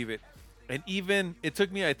didn't believe it. And even, it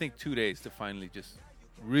took me, I think, 2 days to finally just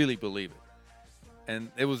really believe it. And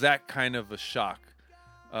it was that kind of a shock.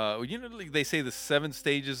 Like they say the 7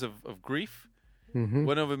 stages of grief. Mm-hmm.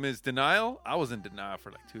 One of them is denial. I was in denial for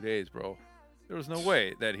like 2 days, bro. There was no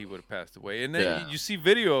way that he would have passed away. And then you see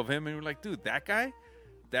video of him and you're like, dude, that guy?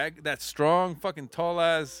 That strong, fucking tall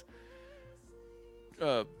ass...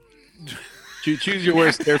 Choose your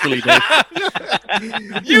words carefully, Dave.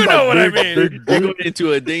 You know what I mean. You're going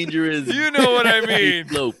into a dangerous. You know what I mean.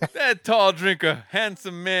 Slope. That tall drinker,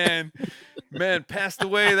 handsome man passed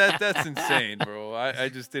away. That's insane, bro. I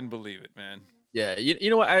just didn't believe it, man. Yeah,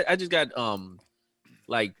 you know what? I just got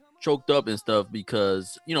like choked up and stuff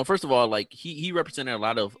because first of all, like he represented a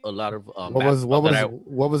lot of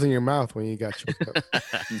what was in your mouth when you got choked up?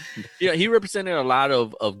 He represented a lot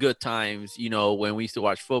of good times, when we used to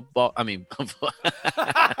watch football. I mean,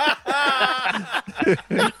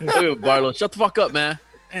 Barlow, shut the fuck up, man.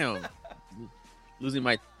 Damn, losing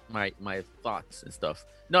my thoughts and stuff.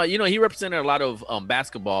 No, he represented a lot of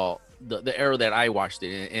basketball, the era that I watched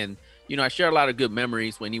it, and I share a lot of good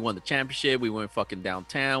memories when he won the championship. We went fucking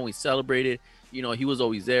downtown. We celebrated. He was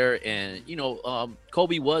always there. And,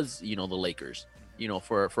 Kobe was, the Lakers,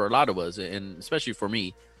 for a lot of us, and especially for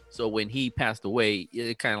me. So when he passed away,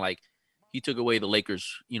 it kind of like he took away the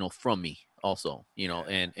Lakers, from me also,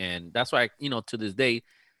 and that's why, to this day,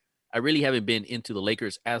 I really haven't been into the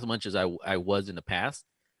Lakers as much as I was in the past.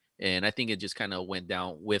 And I think it just kind of went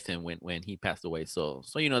down with him when he passed away. So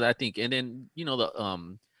I think, and then,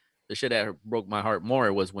 the shit that broke my heart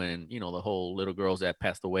more was when, the whole little girls that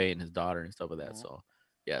passed away and his daughter and stuff like that. So,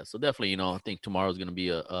 yeah. So definitely, I think tomorrow's going to be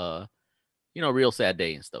a real sad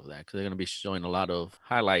day and stuff like that. Because they're going to be showing a lot of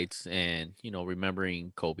highlights and,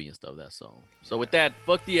 remembering Kobe and stuff like that. So with that,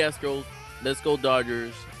 fuck the Astros. Let's go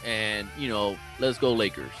Dodgers. And, let's go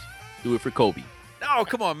Lakers. Do it for Kobe. Oh,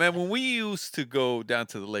 come on, man. When we used to go down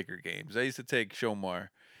to the Laker games, I used to take Shomar.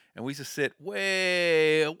 And we used to sit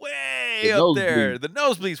way up there. The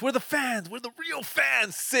nosebleeds, where the real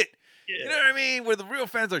fans sit. Yeah. You know what I mean? Where the real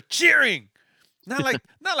fans are cheering. Not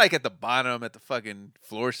like at the bottom at the fucking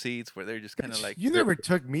floor seats where they're just kind of like. You never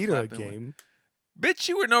took me to a game. Bitch,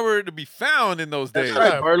 you were nowhere to be found in those days.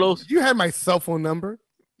 That's right, Carlos. You had my cell phone number.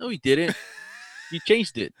 No, he didn't. You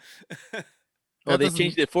changed it. Oh, they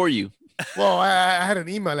changed it for you. Well, I had an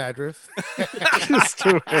email address.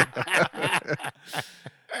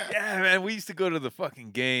 Yeah, man, we used to go to the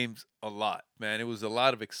fucking games a lot, man. It was a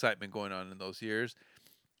lot of excitement going on in those years.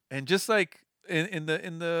 And just like in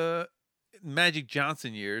the Magic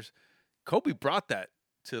Johnson years, Kobe brought that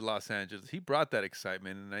to Los Angeles. He brought that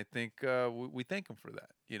excitement, and I think we thank him for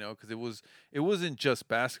that, because it wasn't just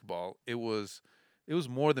basketball. It was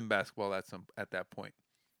more than basketball at that point.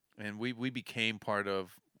 And we became part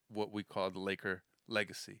of what we call the Laker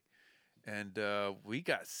legacy. And we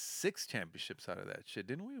got 6 championships out of that shit,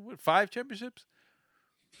 didn't we? What, 5 championships?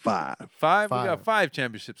 5. We got 5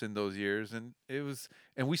 championships in those years, and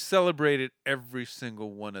we celebrated every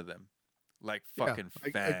single one of them. like fucking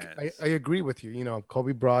fans. I agree with you. You know,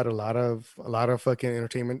 Kobe brought a lot of fucking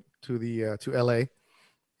entertainment to the to LA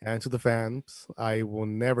and to the fans. I will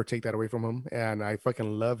never take that away from him, and I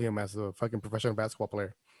fucking love him as a fucking professional basketball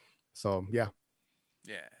player. So yeah.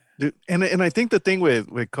 Dude, and I think the thing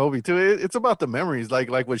with Kobe too, it's about the memories, like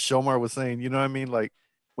what Shomar was saying. You know what I mean? Like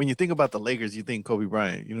when you think about the Lakers, you think Kobe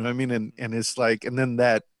Bryant. You know what I mean? And it's like, and then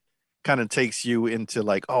that kind of takes you into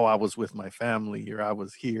like, oh, I was with my family, or I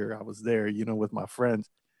was here, I was there, you know, with my friends.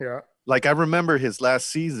 Yeah. Like I remember his last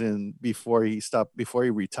season before he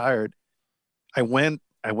retired. I went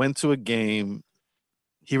to a game.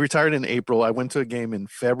 He retired in April. I went to a game in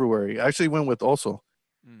February. I actually went with also.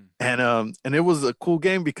 And it was a cool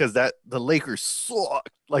game because the Lakers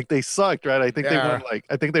sucked. Like they sucked, right? I think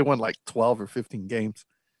they won like 12 or 15 games.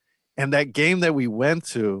 And that game that we went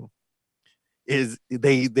to is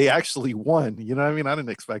they actually won. You know what I mean? I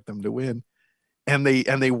didn't expect them to win. And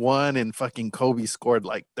they won, and fucking Kobe scored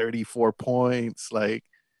like 34 points. Like,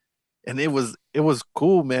 and it was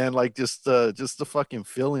cool, man. Like just the fucking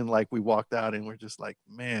feeling, like we walked out and we're just like,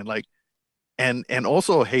 man, like, and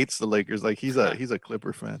also hates the Lakers. Like he's a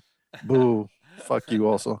Clipper fan. Boo. Fuck you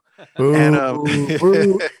also. Boo, and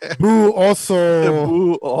boo also.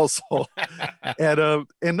 Boo also.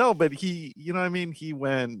 And no, but he, you know what I mean? He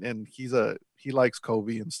went, and he likes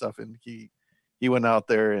Kobe and stuff, and he went out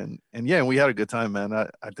there and yeah, and we had a good time, man. I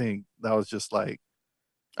think that was just like,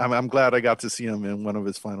 I'm glad I got to see him in one of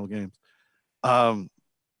his final games.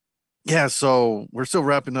 Yeah, so we're still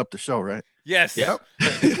wrapping up the show, right? Yes. Yep.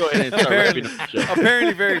 Go ahead and start wrapping up the show.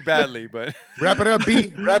 Apparently very badly, but wrap it up,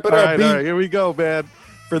 B. Wrap it all up, right, B. all right, here we go, man.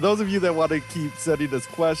 For those of you that want to keep sending us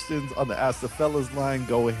questions on the Ask the Fellas line,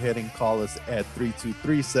 go ahead and call us at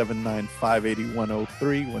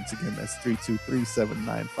 323-795-8103. Once again, that's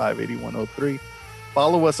 323-795-8103.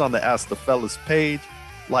 Follow us on the Ask the Fellas page.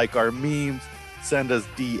 Like our memes. Send us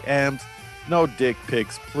DMs. No dick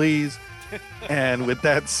pics, please. And with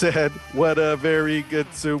that said, what a very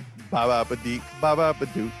good soup. Ba-ba-ba-dee,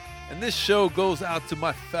 ba-ba-ba-doo. And this show goes out to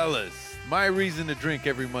my fellas. My reason to drink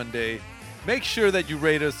every Monday. Make sure that you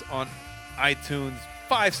rate us on iTunes.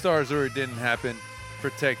 5 stars or it didn't happen.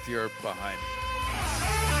 Protect your behind.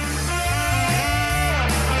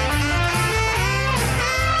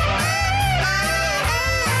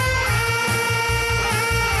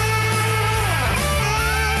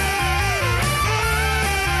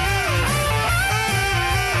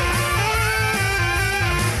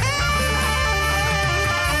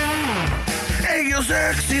 Ellos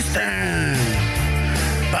existen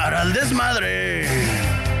para el desmadre.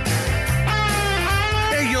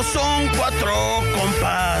 Ellos son 4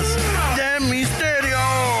 compas de misterio.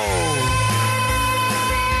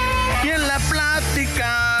 Y en la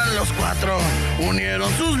plática los 4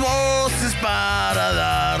 unieron sus voces para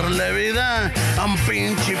darle vida a un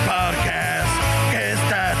pinche podcast que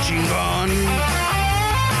está chingón.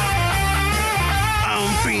 A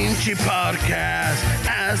un pinche podcast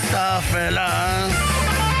hasta felas.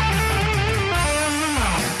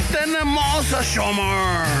 Tenemos a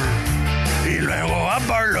Shomar y luego a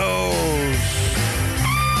Barlos.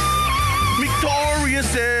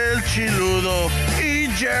 Victorious el Chiludo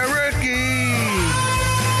y Cherokee.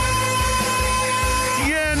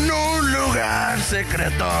 Y en un lugar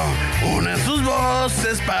secreto unen sus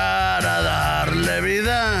voces para darle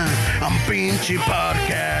vida a un pinche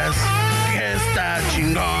podcast que está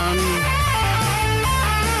chingón.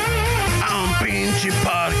 A un pinche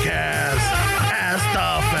podcast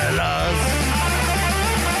hasta felas.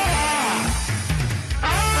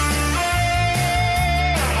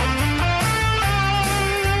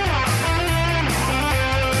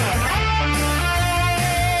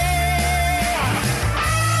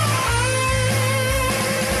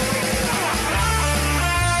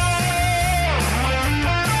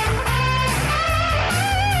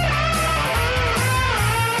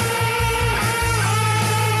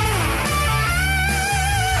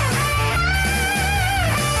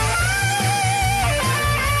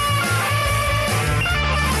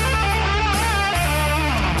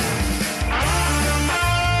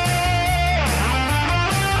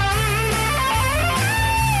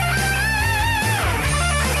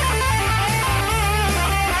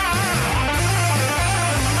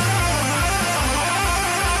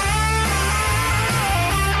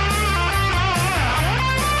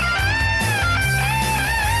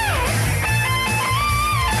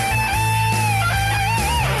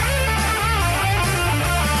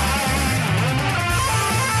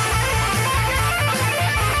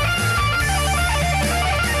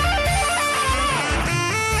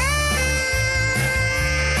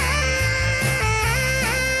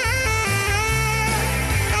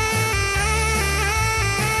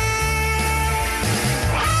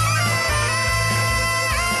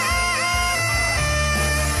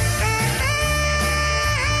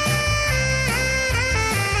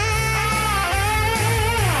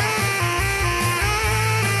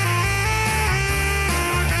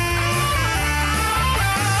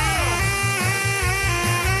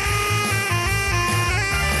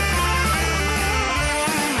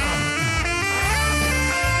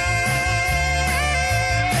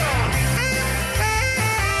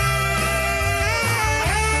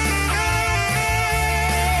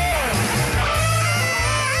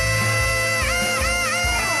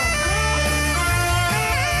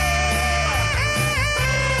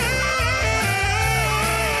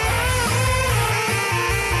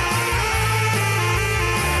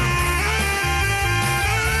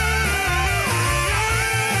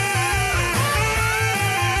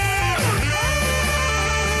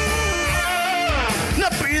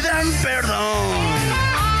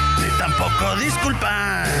 ofrezco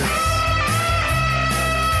disculpas.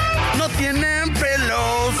 No tienen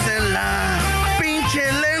pelos en la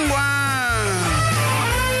pinche lengua.